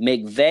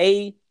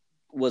 McVay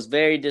was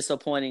very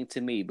disappointing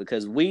to me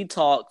because we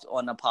talked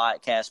on the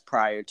podcast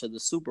prior to the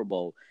Super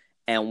Bowl.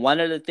 And one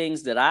of the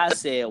things that I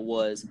said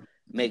was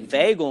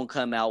McVay going to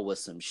come out with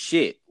some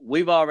shit.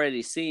 We've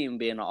already seen him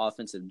being an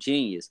offensive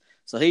genius.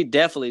 So he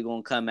definitely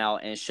going to come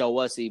out and show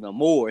us even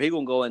more. He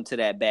going to go into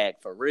that bag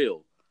for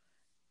real.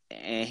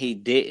 And he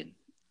didn't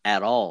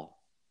at all.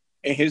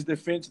 In his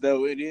defense,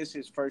 though, it is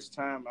his first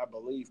time, I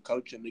believe,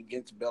 coaching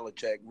against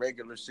Belichick,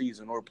 regular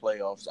season or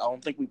playoffs. I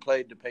don't think we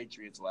played the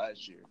Patriots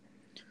last year.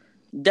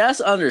 That's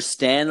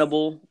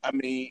understandable. I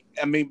mean,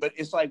 but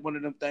it's like one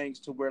of them things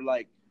to where,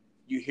 like,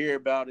 you hear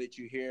about it,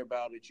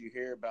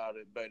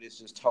 but it's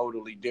just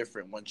totally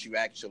different once you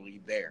actually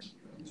there.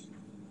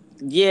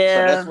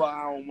 Yeah. So that's why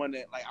I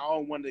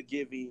don't want to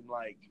give him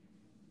like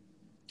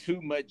too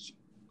much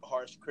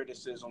harsh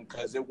criticism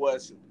because it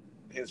was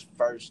his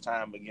first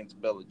time against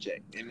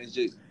Belichick, and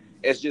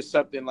it's just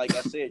something like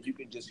I said, you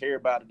can just hear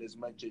about it as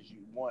much as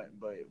you want,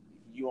 but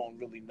you don't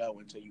really know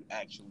until you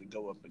actually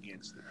go up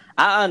against it.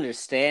 I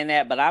understand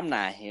that, but I'm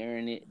not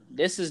hearing it.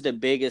 This is the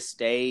biggest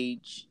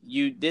stage.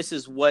 This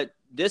is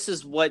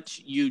what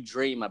you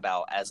dream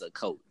about as a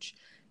coach.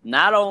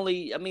 Not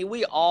only, I mean,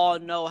 we all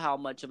know how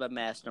much of a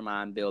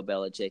mastermind Bill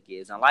Belichick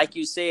is. And like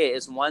you said,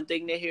 it's one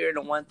thing to hear it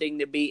and one thing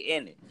to be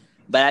in it.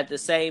 But at the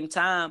same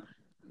time,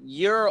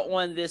 you're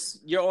on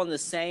the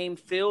same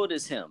field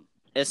as him.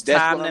 It's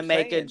time to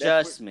make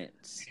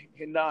adjustments.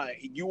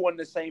 You on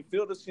the same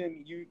field as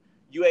him.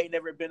 You ain't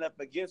never been up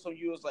against him.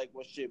 You was like,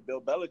 well, shit,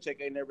 Bill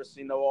Belichick ain't never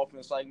seen no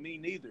offense like me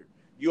neither.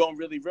 You don't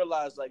really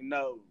realize,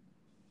 no,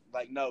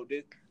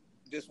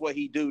 this what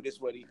he do. This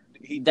what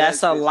he.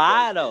 That's a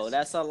lie, though.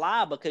 That's a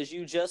lie because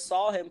you just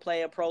saw him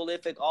play a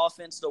prolific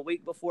offense the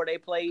week before they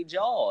played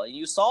y'all, and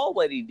you saw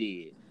what he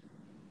did.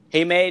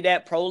 He made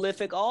that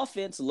prolific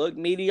offense look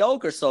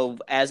mediocre. So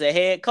as a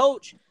head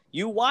coach,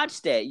 you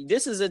watch that.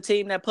 This is a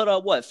team that put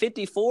up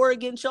 54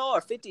 against y'all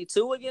or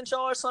 52 against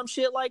y'all or some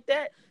shit like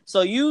that.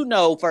 So you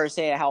know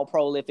firsthand how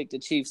prolific the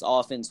Chiefs'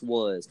 offense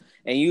was,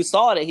 and you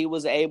saw that he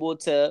was able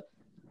to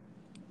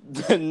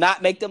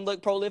not make them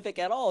look prolific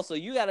at all. So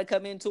you got to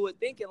come into it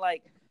thinking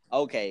like,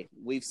 okay,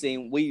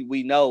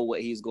 we know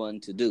what he's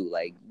going to do.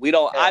 Like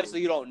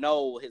obviously you don't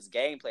know his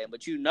game plan,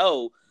 but you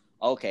know,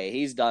 okay,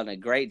 he's done a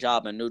great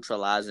job in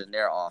neutralizing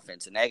their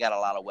offense, and they got a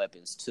lot of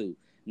weapons too.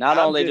 Not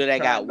only do they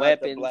got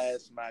weapons,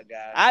 blast my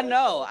guy. I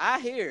know, I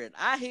hear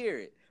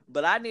it,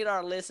 but I need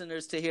our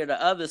listeners to hear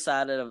the other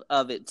side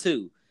of it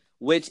too,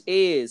 which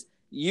is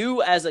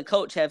you as a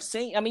coach have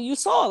seen. I mean, you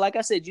saw, like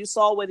I said, you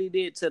saw what he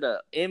did to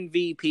the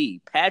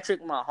MVP,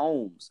 Patrick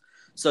Mahomes.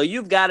 So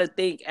you've got to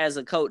think as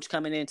a coach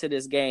coming into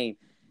this game,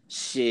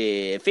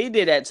 shit, if he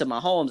did that to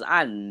Mahomes,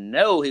 I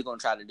know he's going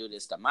to try to do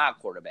this to my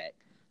quarterback.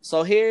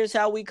 So here's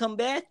how we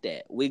combat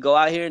that. We go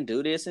out here and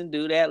do this and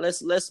do that.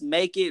 Let's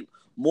make it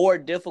more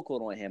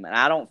difficult on him. And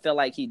I don't feel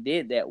like he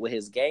did that with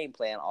his game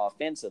plan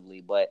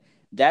offensively, but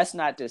that's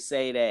not to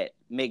say that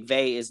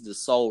McVay is the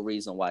sole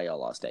reason why y'all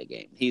lost that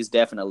game. He's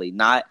definitely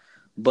not.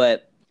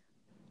 But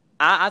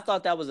I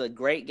thought that was a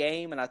great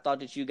game, and I thought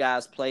that you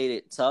guys played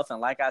it tough. And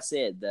like I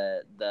said,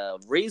 the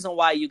reason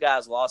why you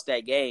guys lost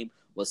that game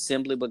was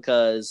simply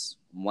because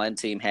one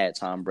team had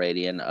Tom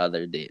Brady and the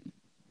other didn't.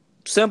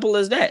 Simple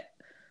as that.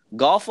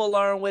 Golf will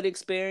learn with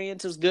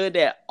experience. It's good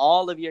that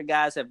all of your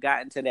guys have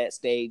gotten to that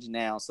stage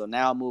now. So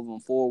now moving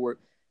forward,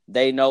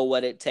 they know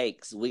what it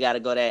takes. We got to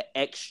go that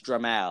extra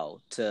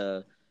mile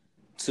to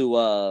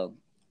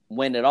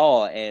win it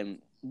all. And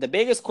the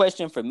biggest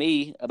question for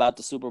me about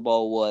the Super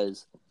Bowl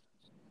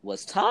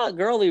was Todd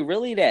Gurley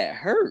really that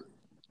hurt?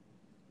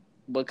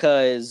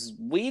 Because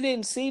we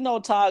didn't see no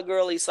Todd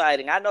Gurley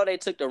sighting. I know they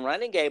took the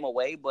running game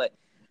away, but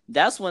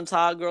that's when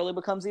Todd Gurley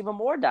becomes even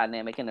more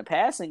dynamic in the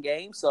passing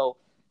game. So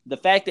the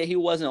fact that he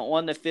wasn't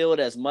on the field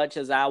as much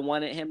as I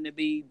wanted him to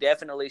be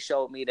definitely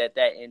showed me that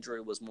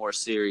injury was more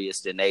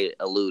serious than they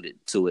alluded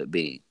to it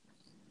being.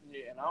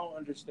 Yeah, and I don't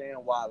understand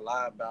why I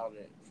lie about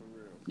it, for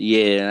real.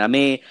 Yeah, I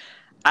mean,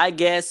 I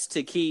guess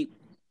to keep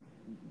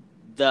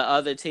the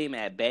other team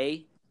at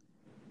bay.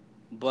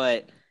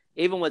 But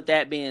even with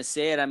that being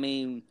said, I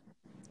mean,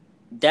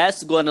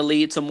 that's going to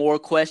lead to more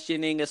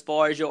questioning as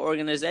far as your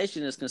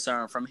organization is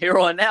concerned. From here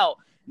on out,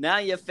 now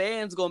your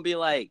fans going to be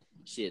like,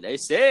 Shit, they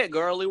said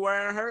Gurley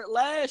weren't hurt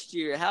last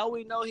year. How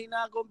we know he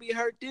not gonna be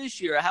hurt this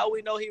year? How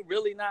we know he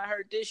really not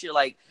hurt this year?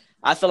 Like,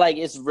 I feel like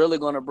it's really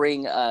gonna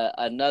bring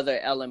another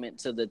element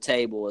to the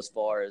table as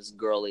far as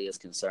Gurley is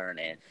concerned.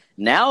 And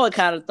now it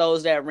kind of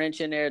throws that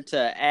wrench in there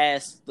to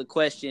ask the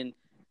question: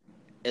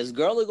 is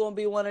Gurley gonna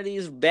be one of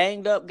these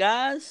banged up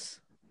guys?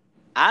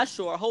 I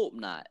sure hope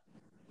not.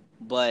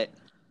 But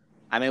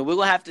I mean, we're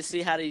gonna have to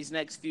see how these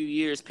next few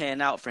years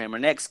pan out for him, or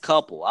next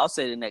couple. I'll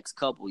say the next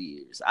couple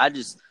years. I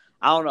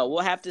don't know. We'll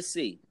have to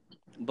see.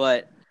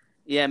 But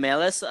yeah, man,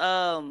 let's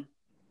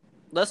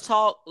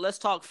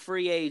talk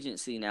free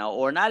agency now,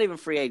 or not even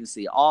free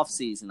agency, off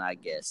season, I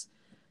guess.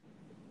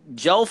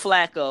 Joe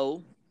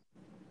Flacco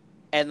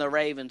and the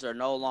Ravens are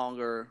no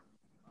longer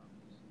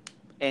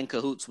in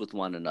cahoots with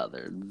one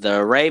another.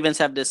 The Ravens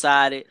have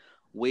decided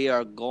we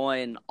are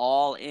going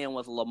all in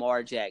with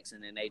Lamar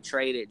Jackson, and they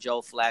traded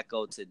Joe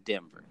Flacco to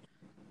Denver.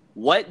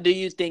 What do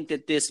you think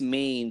that this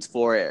means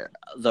for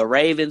the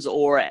Ravens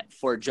or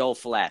for Joe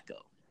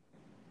Flacco?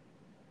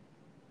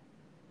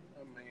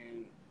 I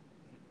mean,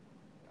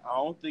 I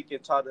don't think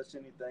it taught us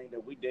anything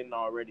that we didn't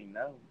already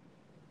know.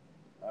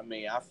 I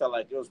mean, I felt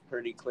like it was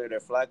pretty clear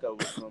that Flacco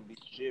was going to be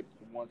shipped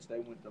once they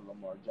went to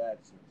Lamar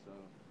Jackson. So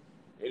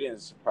it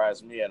didn't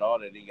surprise me at all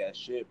that he got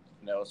shipped.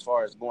 Now, as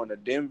far as going to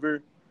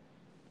Denver,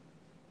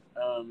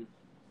 I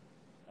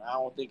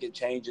don't think it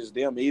changes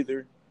them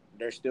either.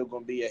 They're still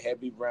going to be a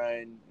heavy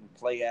run,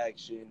 play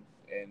action,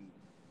 and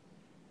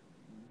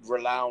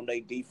rely on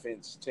their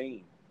defense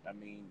team. I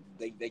mean,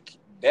 they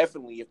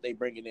definitely, if they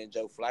bring it in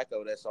Joe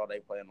Flacco, that's all they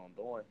plan on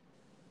doing.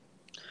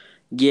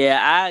 Yeah,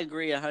 I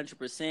agree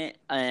 100%,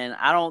 and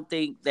I don't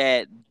think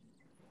that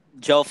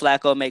Joe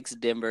Flacco makes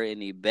Denver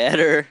any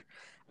better.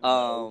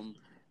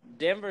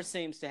 Denver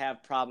seems to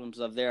have problems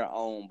of their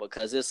own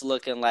because it's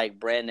looking like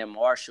Brandon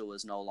Marshall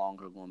is no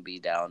longer going to be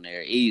down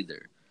there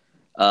either,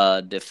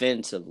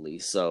 defensively.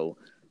 So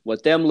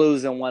with them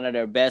losing one of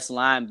their best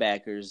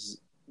linebackers,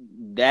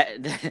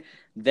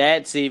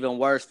 that's even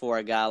worse for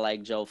a guy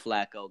like Joe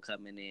Flacco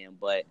coming in.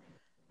 But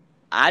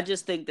I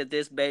just think that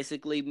this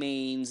basically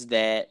means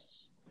that,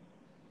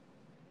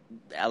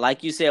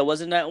 like you said, it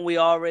wasn't nothing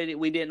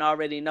we didn't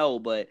already know,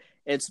 but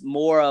it's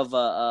more of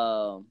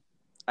a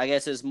I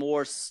guess it's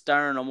more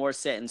stern or more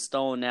set in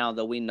stone now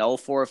that we know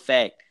for a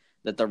fact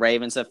that the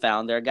Ravens have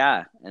found their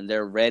guy and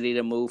they're ready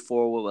to move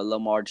forward with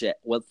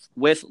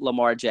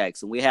Lamar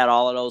Jackson. We had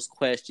all of those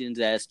questions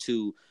as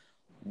to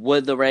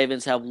would the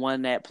Ravens have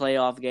won that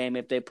playoff game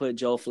if they put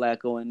Joe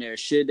Flacco in there?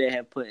 Should they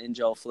have put in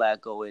Joe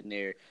Flacco in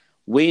there?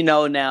 We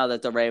know now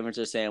that the Ravens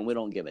are saying we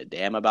don't give a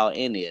damn about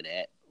any of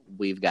that.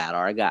 We've got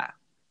our guy.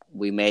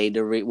 We made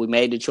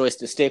the choice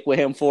to stick with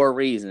him for a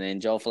reason,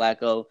 and Joe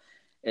Flacco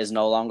is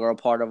no longer a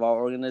part of our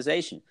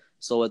organization.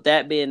 So with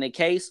that being the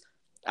case,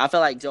 I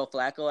feel like Joe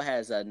Flacco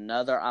has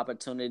another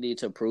opportunity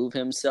to prove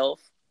himself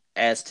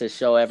as to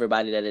show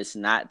everybody that it's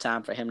not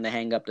time for him to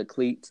hang up the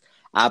cleats.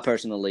 I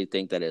personally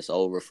think that it's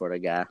over for the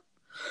guy.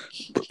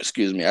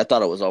 Excuse me. I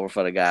thought it was over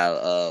for the guy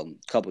a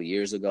couple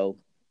years ago,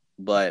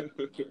 but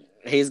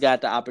he's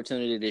got the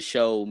opportunity to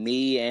show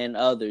me and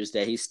others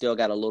that he's still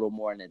got a little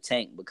more in the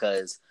tank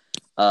because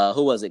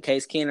who was it?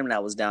 Case Keenum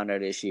that was down there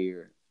this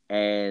year.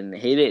 And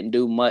he didn't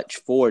do much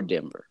for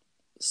Denver.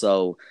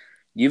 So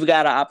you've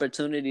got an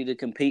opportunity to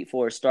compete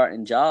for a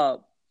starting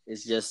job.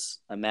 It's just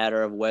a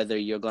matter of whether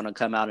you're going to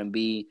come out and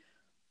be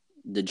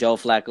the Joe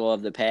Flacco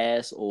of the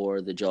past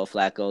or the Joe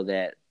Flacco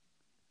that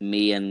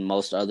me and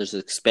most others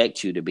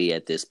expect you to be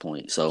at this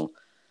point. So,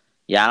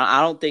 yeah,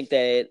 I don't think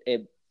that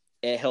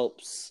it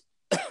helps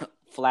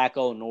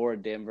Flacco nor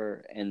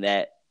Denver in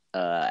that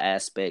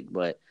aspect.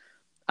 But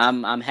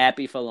I'm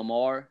happy for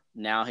Lamar.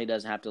 Now he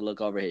doesn't have to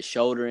look over his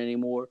shoulder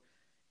anymore.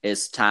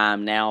 It's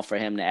time now for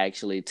him to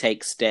actually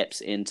take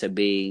steps into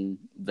being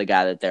the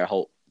guy that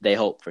they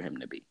hope for him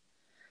to be.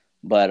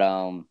 But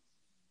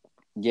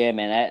yeah,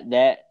 man,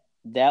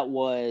 that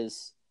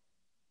was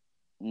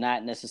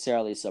not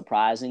necessarily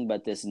surprising,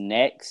 but this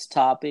next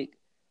topic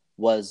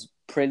was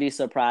pretty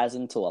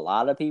surprising to a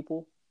lot of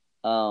people.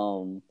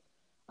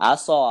 I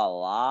saw a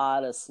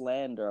lot of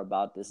slander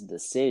about this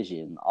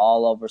decision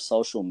all over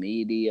social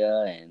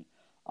media and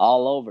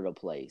all over the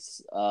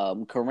place.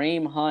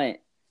 Kareem Hunt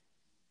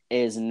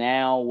is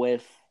now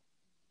with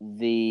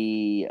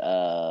the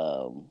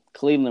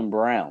Cleveland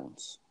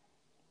Browns.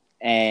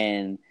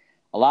 And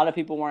a lot of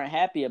people weren't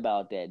happy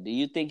about that. Do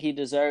you think he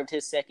deserved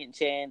his second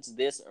chance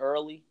this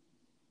early?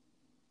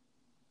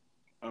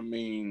 I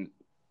mean,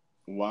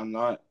 why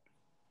not?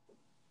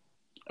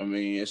 I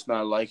mean, it's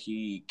not like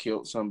he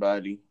killed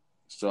somebody.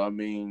 So, I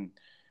mean,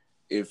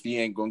 if he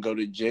ain't going to go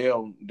to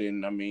jail,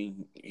 then, I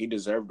mean, he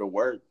deserved to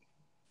work.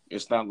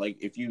 It's not like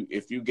if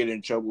you get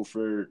in trouble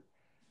for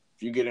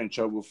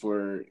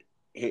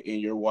hitting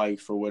your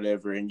wife or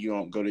whatever and you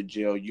don't go to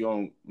jail, you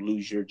don't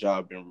lose your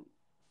job. And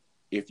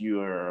if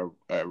you are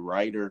a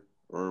writer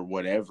or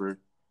whatever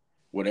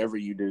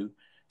you do.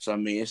 So, I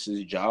mean, it's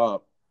his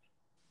job.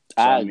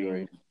 So, I agree.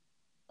 Mean,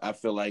 I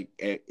feel like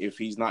if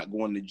he's not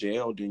going to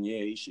jail, then,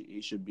 yeah,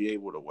 he should be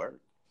able to work.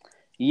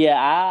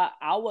 Yeah,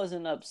 I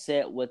wasn't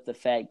upset with the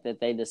fact that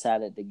they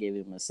decided to give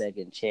him a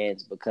second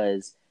chance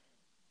because,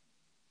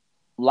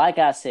 like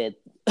I said,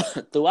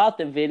 throughout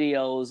the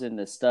videos and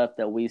the stuff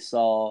that we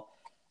saw,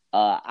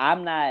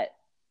 I'm not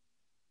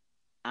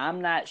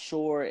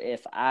sure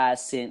if I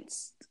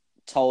sensed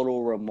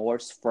total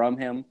remorse from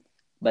him.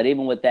 But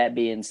even with that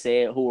being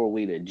said, who are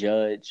we to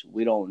judge?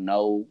 We don't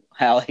know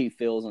how he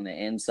feels on the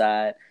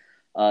inside.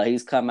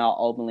 He's come out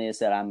openly and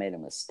said, "I made a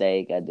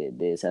mistake. I did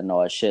this. I know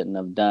I shouldn't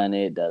have done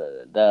it." Da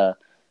da da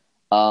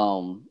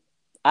da.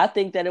 I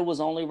think that it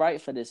was only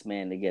right for this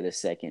man to get a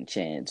second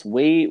chance.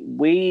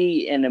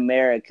 We in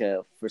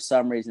America, for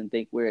some reason,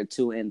 think we're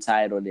too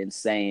entitled in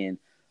saying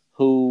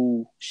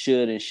who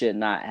should and should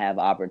not have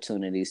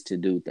opportunities to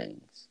do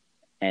things.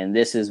 And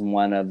this is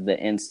one of the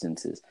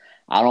instances.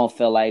 I don't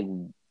feel like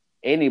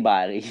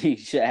anybody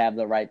should have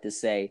the right to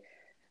say,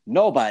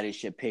 nobody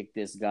should pick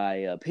this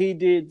guy up. He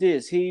did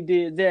this, he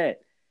did that.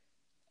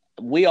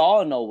 We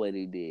all know what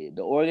he did.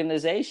 The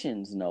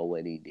organizations know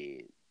what he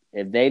did.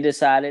 If they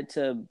decided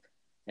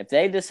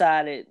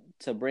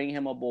to bring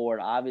him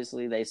aboard,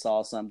 obviously they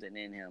saw something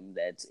in him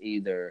that's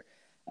either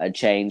a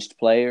changed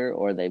player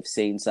or they've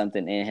seen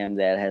something in him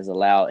that has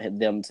allowed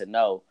them to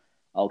know,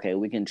 okay,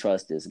 we can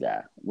trust this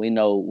guy. We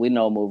know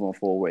moving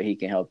forward he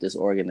can help this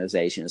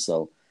organization.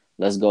 So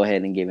let's go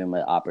ahead and give him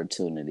an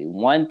opportunity.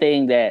 One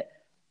thing that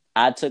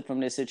I took from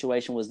this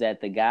situation was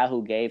that the guy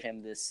who gave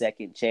him this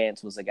second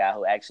chance was a guy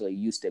who actually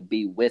used to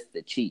be with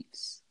the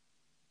Chiefs.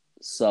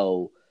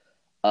 So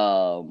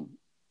many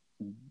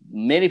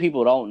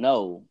people don't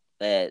know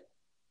that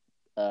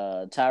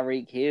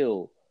Tyreek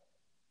Hill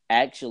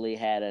actually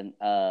had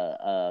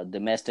a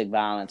domestic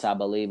violence, I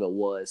believe it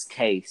was,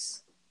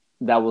 case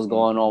that was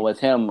going on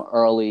with him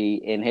early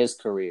in his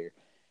career.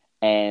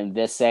 And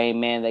the same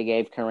man that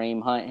gave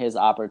Kareem Hunt his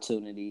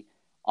opportunity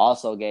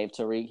also gave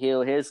Tyreek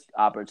Hill his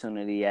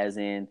opportunity, as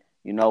in,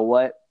 you know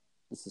what?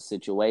 It's a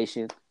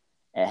situation.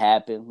 It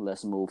happened.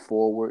 Let's move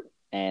forward.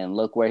 And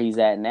look where he's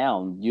at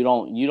now. You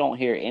don't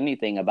hear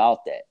anything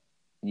about that.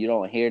 You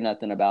don't hear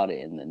nothing about it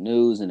in the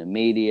news, in the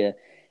media,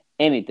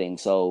 anything.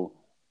 So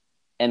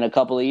in a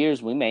couple of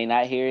years, we may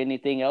not hear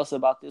anything else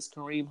about this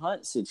Kareem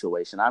Hunt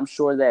situation. I'm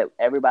sure that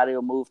everybody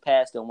will move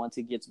past it once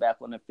he gets back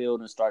on the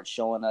field and starts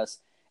showing us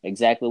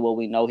exactly what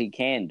we know he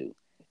can do.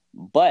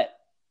 But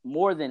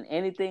more than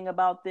anything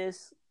about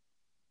this,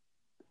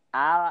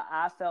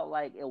 I felt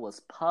like it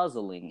was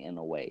puzzling in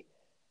a way.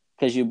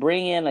 Because you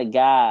bring in a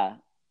guy,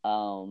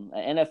 an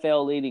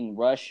NFL leading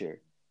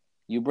rusher,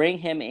 you bring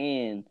him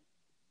in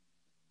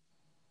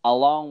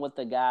along with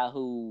the guy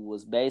who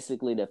was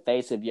basically the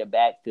face of your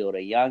backfield,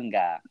 a young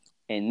guy,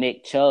 and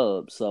Nick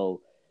Chubb.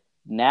 So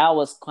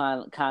now it's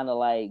kind of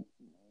like,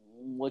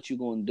 what you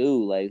gonna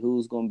do? Like,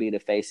 who's gonna be the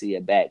face of your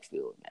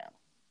backfield now?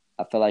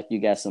 I feel like you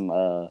got some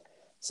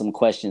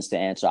questions to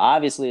answer.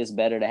 Obviously, it's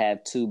better to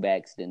have two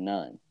backs than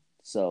none.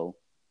 So,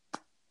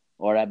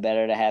 or that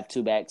better to have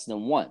two backs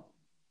than one.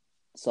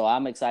 So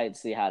I'm excited to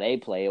see how they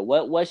play it.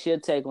 What's your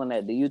take on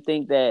that? Do you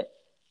think that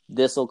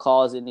this will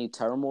cause any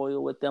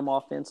turmoil with them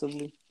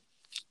offensively?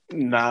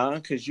 Nah,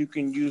 because you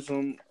can use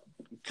them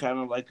kind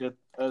of like a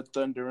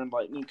thunder and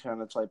lightning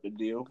kind of type of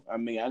deal. I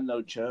mean, I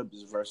know Chubb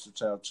is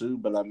versatile too,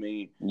 but I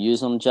mean,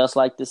 use them just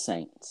like the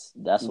Saints.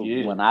 That's what,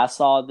 when I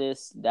saw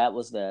this, that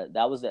was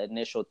the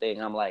initial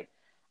thing. I'm like,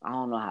 I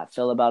don't know how I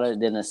feel about it.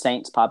 Then the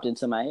Saints popped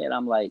into my head.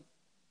 I'm like,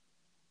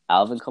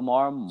 Alvin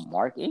Kamara,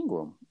 Mark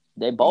Ingram.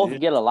 They both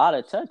get a lot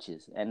of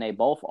touches, and they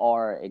both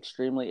are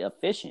extremely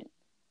efficient.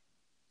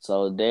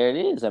 So there it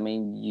is. I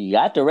mean, you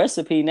got the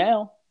recipe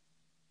now.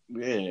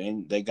 Yeah,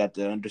 and they got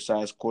the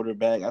undersized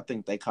quarterback. I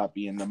think they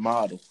copying the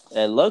model.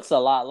 It looks a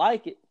lot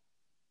like it.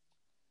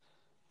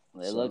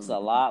 Looks a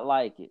lot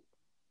like it.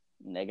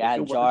 And they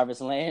got Jarvis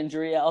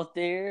Landry out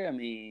there. I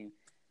mean,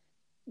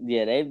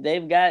 yeah,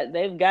 they've got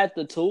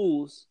the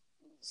tools.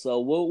 So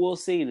we'll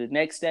see. The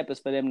next step is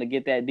for them to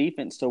get that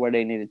defense to where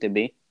they need it to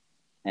be,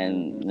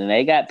 and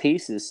they got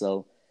pieces.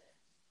 So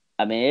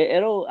I mean,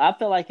 I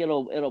feel like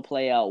it'll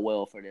play out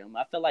well for them.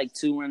 I feel like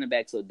two running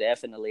backs will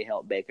definitely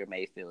help Baker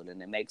Mayfield,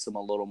 and it makes them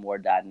a little more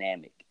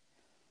dynamic.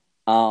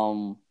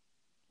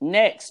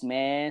 Next,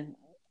 man,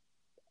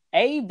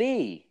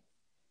 AB.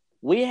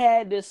 We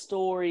had this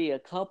story a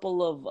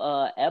couple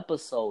of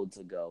episodes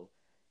ago,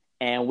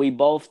 and we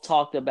both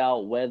talked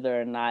about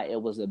whether or not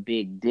it was a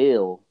big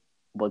deal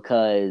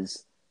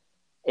because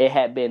it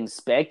had been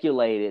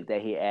speculated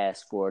that he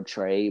asked for a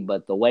trade,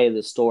 but the way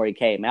the story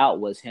came out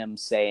was him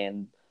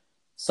saying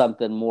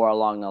something more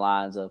along the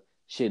lines of,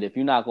 shit, if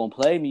you're not going to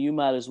play me, you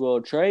might as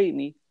well trade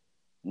me.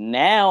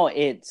 Now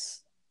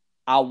it's,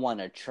 I want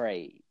to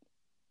trade.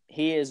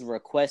 He is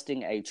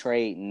requesting a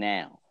trade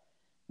now.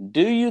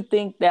 Do you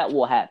think that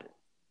will happen?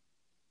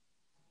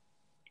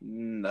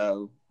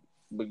 No,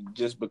 but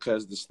just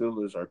because the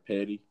Steelers are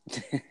petty.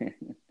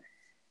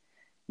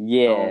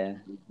 Yeah.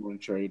 Going to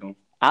trade him.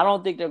 I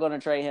don't think they're going to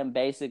trade him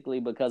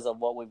basically because of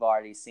what we've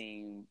already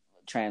seen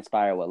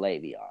transpire with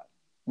Le'Veon.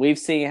 We've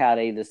seen how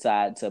they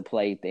decide to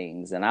play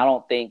things, and I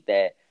don't think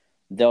that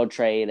they'll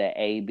trade an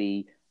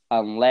AB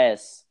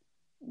unless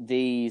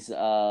these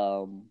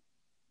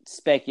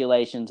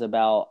speculations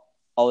about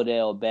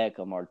Odell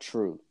Beckham are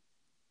true.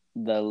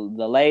 The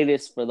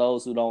latest, for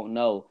those who don't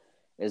know,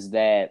 is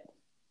that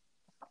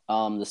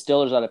the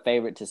Steelers are the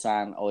favorite to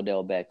sign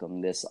Odell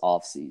Beckham this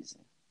offseason.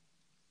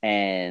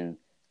 And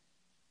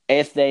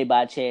if they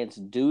by chance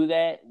do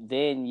that,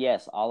 then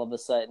yes, all of a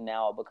sudden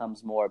now it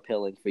becomes more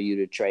appealing for you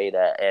to trade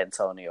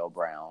Antonio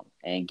Brown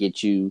and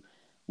get you,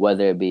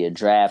 whether it be a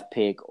draft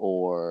pick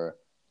or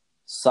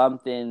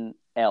something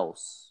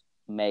else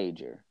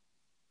major.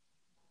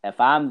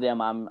 If I'm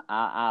them,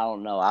 I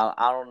don't know.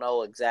 I don't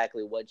know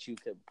exactly what you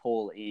could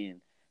pull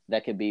in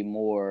that could be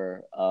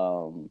more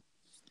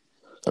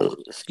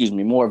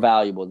more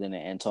valuable than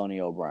an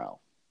Antonio Brown.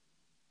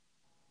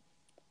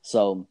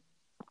 So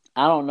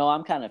I don't know.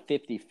 I'm kind of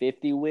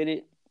 50-50 with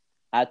it.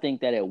 I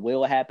think that it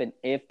will happen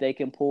if they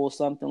can pull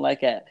something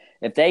like that.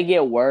 If they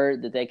get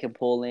word that they can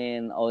pull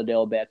in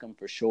Odell Beckham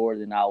for sure,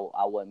 then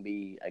I wouldn't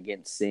be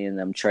against seeing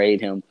them trade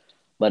him.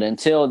 But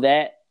until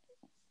that,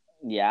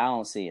 yeah, I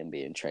don't see him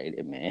being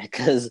traded, man.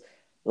 Because,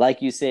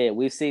 like you said,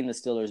 we've seen the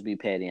Steelers be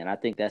petty, and I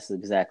think that's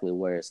exactly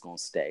where it's going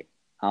to stay.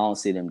 I don't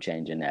see them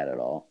changing that at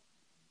all.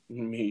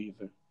 Me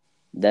either.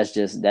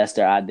 That's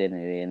their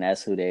identity, and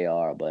that's who they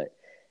are. But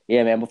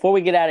yeah, man, before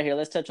we get out of here,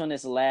 let's touch on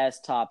this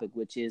last topic,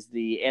 which is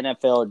the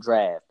NFL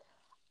draft.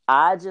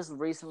 I just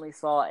recently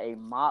saw a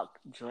mock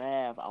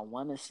draft. I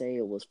want to say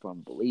it was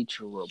from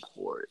Bleacher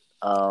Report.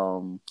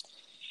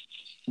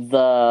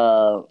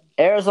 The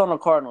Arizona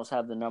Cardinals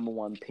have the number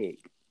 1 pick.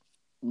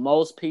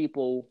 Most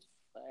people,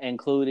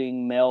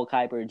 including Mel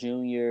Kiper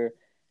Jr.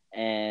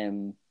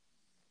 and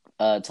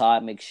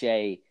Todd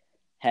McShay,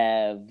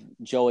 have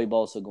Joey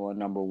Bosa going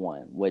number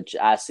 1, which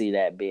I see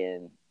that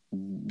being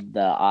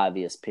the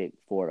obvious pick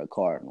for the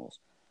Cardinals.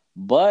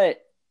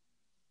 But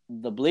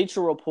the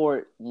Bleacher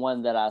Report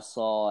one that I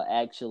saw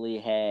actually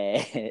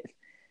had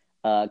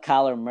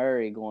Kyler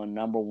Murray going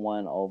number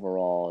 1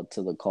 overall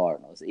to the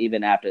Cardinals,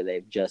 even after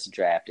they've just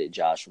drafted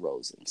Josh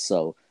Rosen.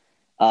 So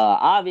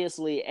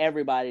obviously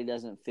everybody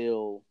doesn't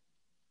feel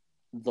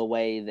the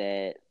way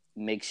that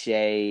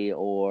McShay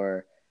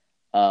or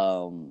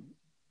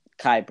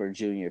Kiper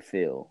Jr.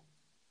 feel.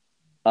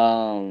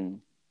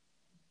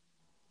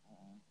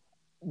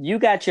 You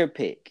got your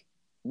pick.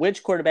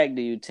 Which quarterback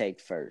do you take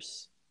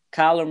first?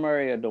 Kyler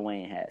Murray or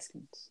Dwayne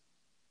Haskins?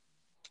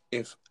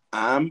 If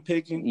I'm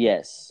picking?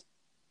 Yes.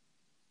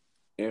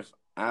 If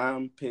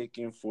I'm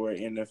picking for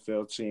an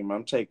NFL team,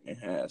 I'm taking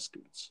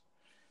Haskins.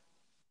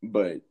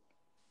 But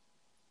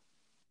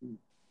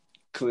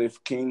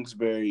Cliff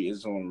Kingsbury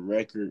is on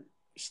record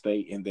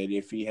stating that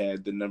if he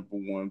had the number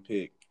 1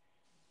 pick,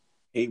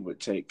 he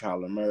would take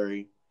Kyler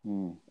Murray.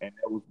 And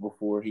that was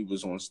before he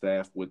was on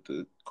staff with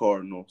the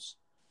Cardinals.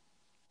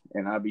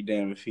 And I'd be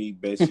damned if he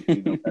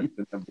basically don't have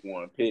the number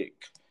 1 pick.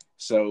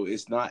 So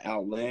it's not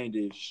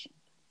outlandish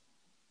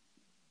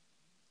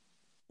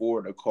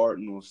for the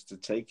Cardinals to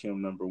take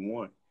him number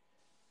 1.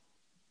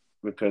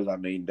 Because, I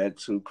mean,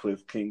 that's who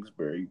Cliff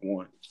Kingsbury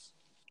wants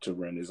to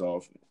run his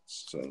offense.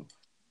 So,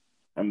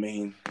 I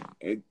mean,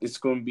 it's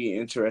going to be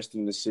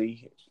interesting to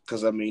see.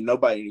 Because, I mean,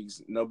 nobody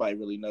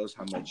really knows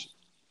how much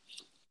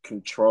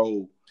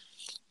control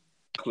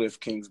Cliff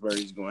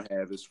Kingsbury is going to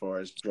have as far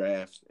as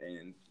draft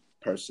and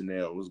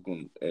personnel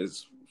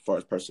as far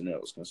as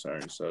personnel is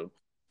concerned. So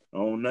I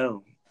don't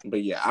know,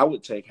 but yeah, I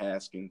would take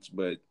Haskins.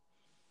 But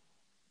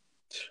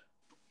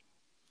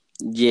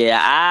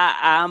yeah,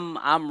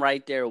 I'm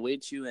right there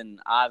with you, and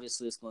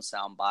obviously it's gonna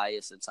sound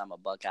biased since I'm a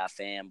Buckeye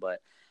fan,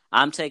 but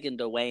I'm taking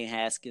Dwayne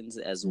Haskins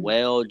as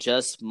well,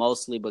 just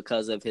mostly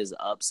because of his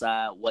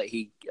upside, what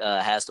he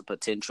has the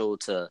potential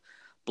to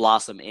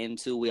blossom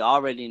into. We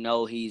already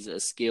know he's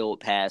a skilled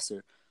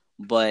passer,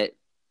 but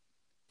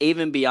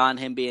even beyond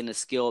him being a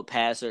skilled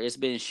passer, it's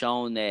been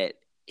shown that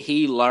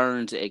he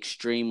learns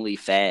extremely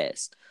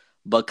fast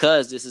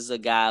because this is a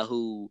guy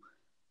who,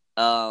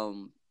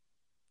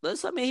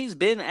 he's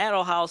been at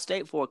Ohio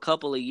State for a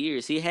couple of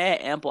years. He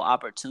had ample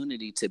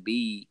opportunity to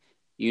be,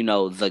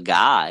 the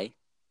guy.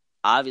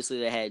 Obviously,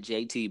 they had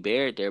J.T.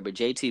 Barrett there, but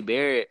J.T.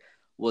 Barrett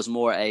was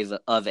more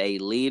of a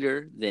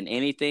leader than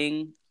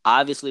anything.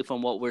 Obviously,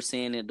 from what we're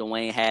seeing in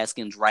Dwayne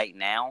Haskins right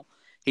now,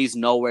 he's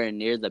nowhere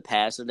near the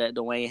passer that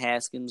Dwayne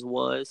Haskins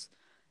was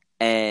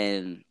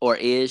or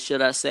is,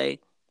 should I say.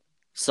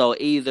 So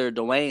either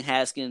Dwayne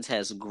Haskins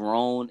has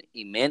grown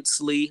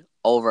immensely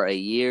over a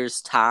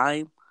year's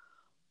time,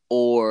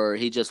 or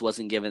he just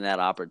wasn't given that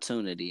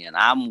opportunity. And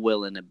I'm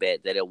willing to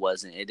bet that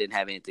it didn't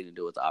have anything to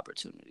do with the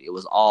opportunity. It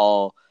was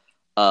all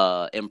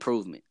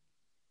improvement.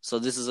 So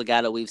this is a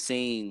guy that we've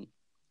seen.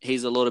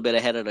 He's a little bit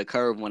ahead of the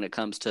curve when it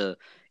comes to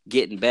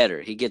getting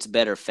better. He gets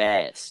better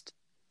fast.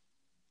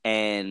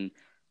 And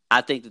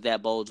I think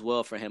that bodes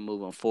well for him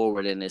moving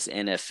forward in this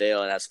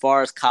NFL. And as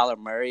far as Kyler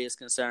Murray is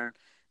concerned,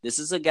 this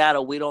is a guy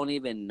that we don't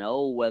even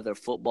know whether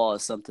football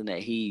is something that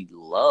he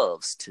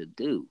loves to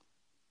do.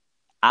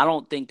 I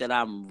don't think that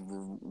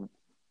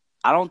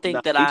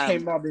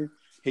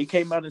he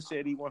came out and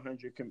said he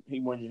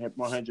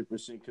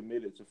 100%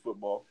 committed to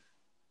football.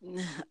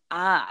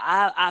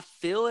 I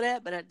feel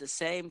that, but at the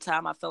same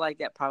time, I feel like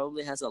that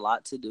probably has a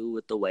lot to do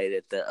with the way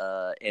that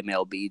the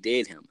MLB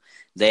did him.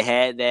 They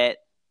had that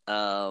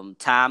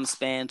time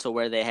span to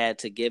where they had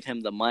to give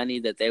him the money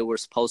that they were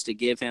supposed to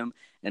give him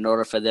in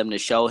order for them to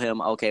show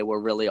him, okay, we're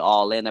really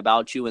all in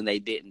about you, and they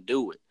didn't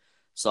do it.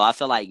 So I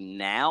feel like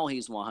now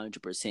he's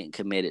 100%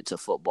 committed to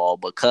football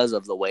because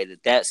of the way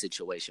that that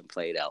situation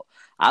played out.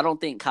 I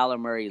don't think Kyler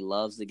Murray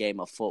loves the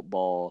game of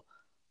football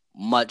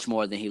much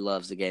more than he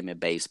loves the game of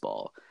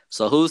baseball.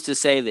 So who's to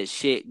say that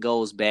shit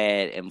goes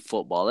bad in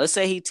football? Let's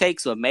say he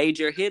takes a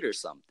major hit or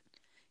something,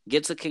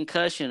 gets a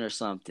concussion or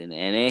something,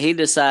 and then he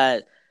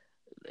decides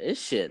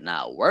this shit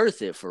not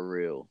worth it for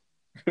real,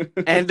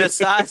 and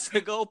decides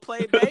to go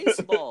play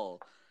baseball.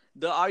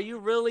 Are you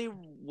really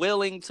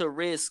willing to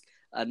risk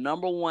a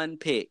number one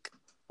pick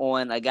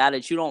on a guy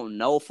that you don't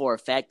know for a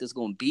fact is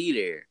going to be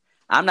there?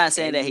 I'm not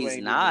saying that he's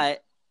not,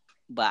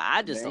 but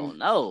I just don't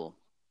know.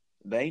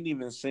 They ain't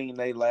even seen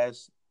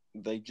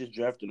they just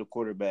drafted a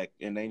quarterback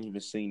and they ain't even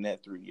seen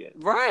that through yet.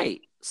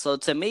 Right. So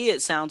to me,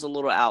 it sounds a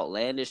little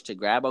outlandish to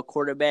grab a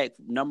quarterback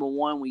number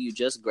one when you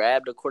just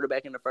grabbed a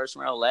quarterback in the first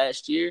round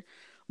last year.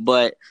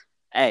 But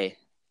hey,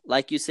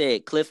 like you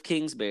said, Cliff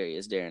Kingsbury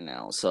is there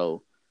now.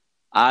 So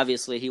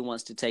obviously he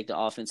wants to take the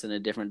offense in a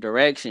different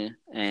direction,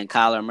 and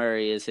Kyler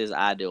Murray is his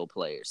ideal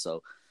player.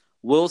 So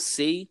we'll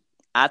see.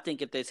 I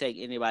think if they take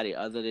anybody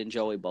other than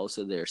Joey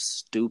Bosa, they're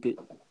stupid.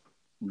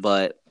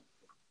 But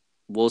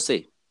we'll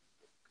see.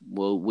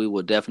 We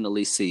will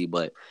definitely see.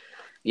 But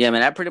yeah,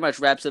 man, that pretty much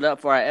wraps it up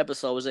for our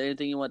episode. Was there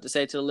anything you want to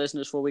say to the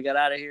listeners before we got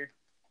out of here?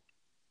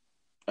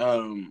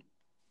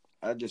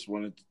 I just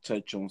wanted to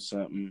touch on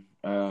something.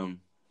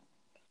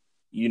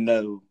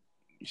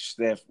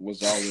 Steph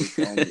was always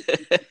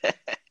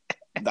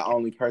the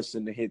only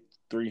person to hit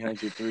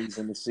 300 threes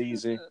in the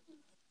season.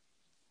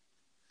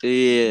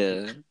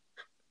 Yeah.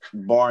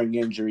 Barring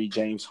injury,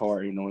 James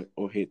Harden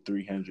will hit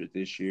 300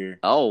 this year.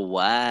 Oh,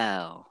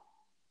 wow.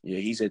 Yeah,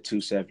 he's at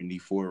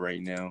 274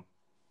 right now.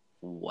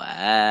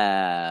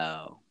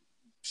 Wow.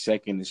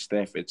 Second is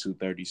Steph at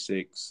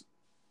 236.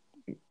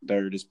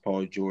 Third is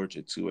Paul George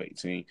at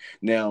 218.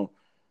 Now,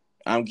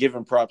 I'm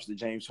giving props to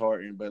James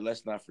Harden, but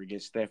let's not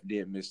forget Steph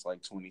did miss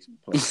like 20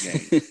 plus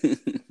games.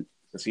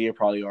 Because he'll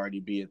probably already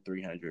be at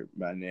 300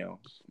 by now.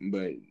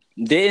 But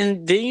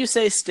didn't you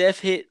say Steph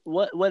hit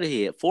what did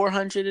he hit?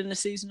 400 in the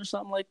season or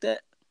something like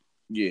that?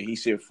 Yeah, he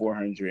said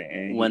 400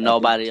 and when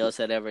nobody else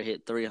had ever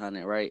hit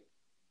 300, right?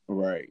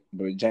 Right.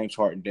 But James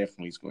Harden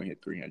definitely is going to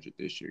hit 300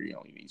 this year. He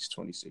only needs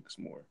 26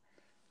 more.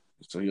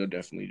 So he'll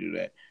definitely do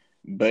that.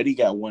 Buddy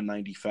got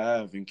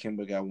 195 and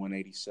Kemba got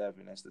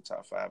 187. That's the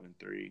top 5 in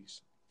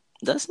threes.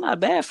 That's not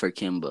bad for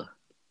Kemba.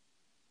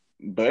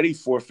 Buddy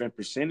fourth in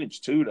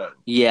percentage too, though.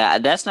 Yeah,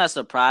 that's not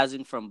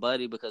surprising from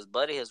Buddy because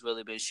Buddy has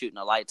really been shooting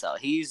the lights out.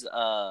 He's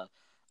a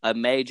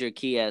major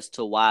key as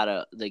to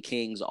why the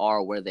Kings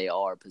are where they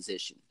are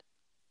positioned.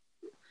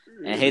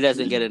 And he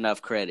doesn't get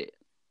enough credit.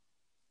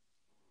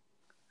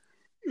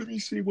 Let me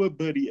see what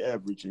Buddy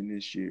averaging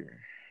this year.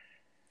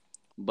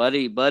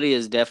 Buddy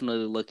is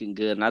definitely looking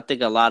good, and I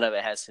think a lot of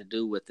it has to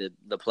do with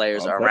the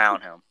players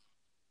around him.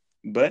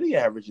 Buddy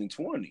averaging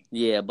 20.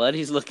 Yeah,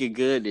 Buddy's looking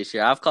good this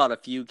year. I've caught a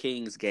few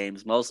Kings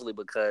games, mostly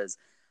because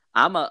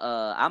I'm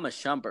a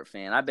Shumpert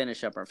fan. I've been a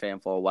Shumpert fan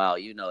for a while,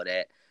 you know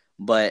that.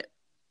 But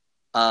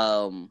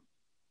I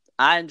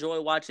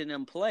enjoy watching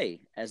them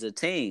play as a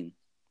team,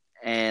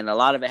 and a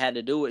lot of it had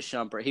to do with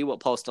Shumpert. He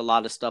would post a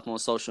lot of stuff on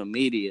social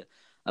media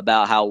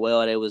about how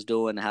well they was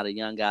doing and how the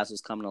young guys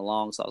was coming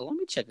along. So let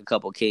me check a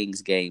couple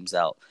Kings games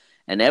out.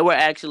 And they were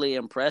actually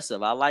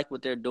impressive. I like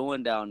what they're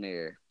doing down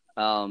there.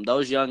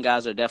 Those young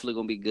guys are definitely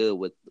going to be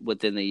good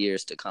within the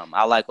years to come.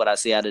 I like what I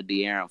see out of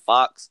De'Aaron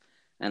Fox,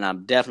 and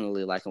I'm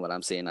definitely liking what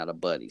I'm seeing out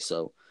of Buddy.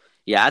 So,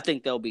 yeah, I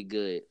think they'll be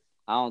good.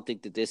 I don't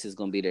think that this is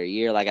going to be their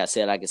year. Like I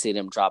said, I can see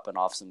them dropping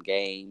off some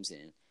games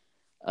and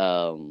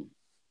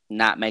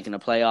not making the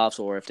playoffs,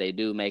 or if they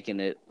do, making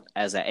it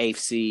as an 8th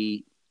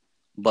seed.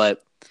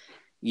 But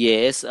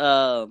yeah,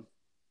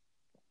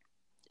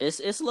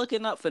 it's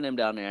looking up for them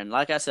down there. And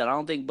like I said, I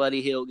don't think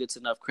Buddy Hield gets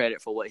enough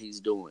credit for what he's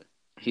doing.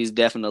 He's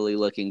definitely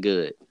looking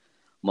good.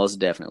 Most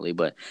definitely.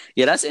 But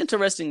yeah, that's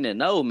interesting to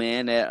know,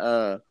 man,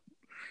 that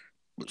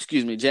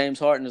James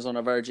Harden is on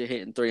the verge of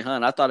hitting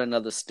 300. I thought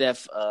another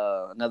Steph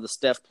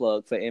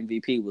plug for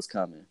MVP was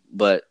coming.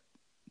 But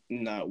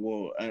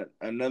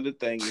another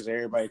thing is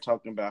everybody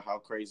talking about how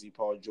crazy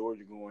Paul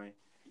George going.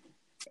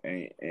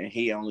 And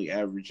he only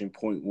averaging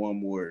 0.1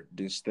 more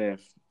than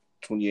Steph,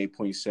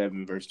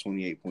 28.7 versus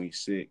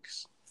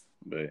 28.6.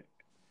 But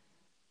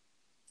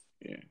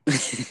yeah,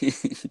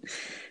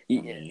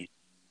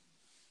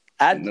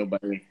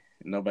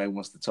 nobody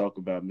wants to talk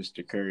about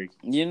Mr. Curry.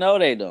 You know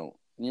they don't.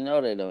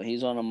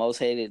 He's on the most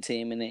hated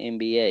team in the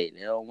NBA.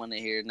 They don't want to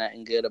hear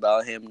nothing good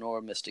about him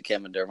nor Mr.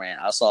 Kevin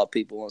Durant. I saw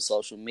people on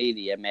social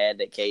media mad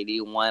that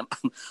KD won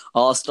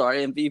All-Star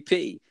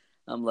MVP.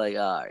 I'm like,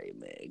 all right,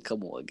 man,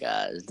 come on,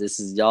 guys. This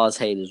is y'all's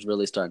hate is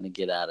really starting to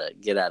get out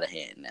of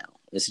hand now.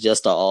 It's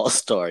just an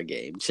All-Star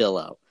game. Chill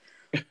out.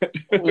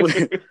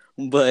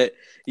 But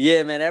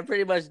yeah, man, that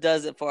pretty much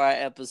does it for our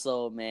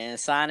episode, man.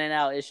 Signing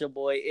out, it's your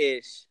boy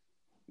Ish.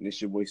 And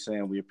it's your boy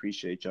Sam. We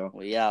appreciate y'all.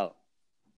 We out.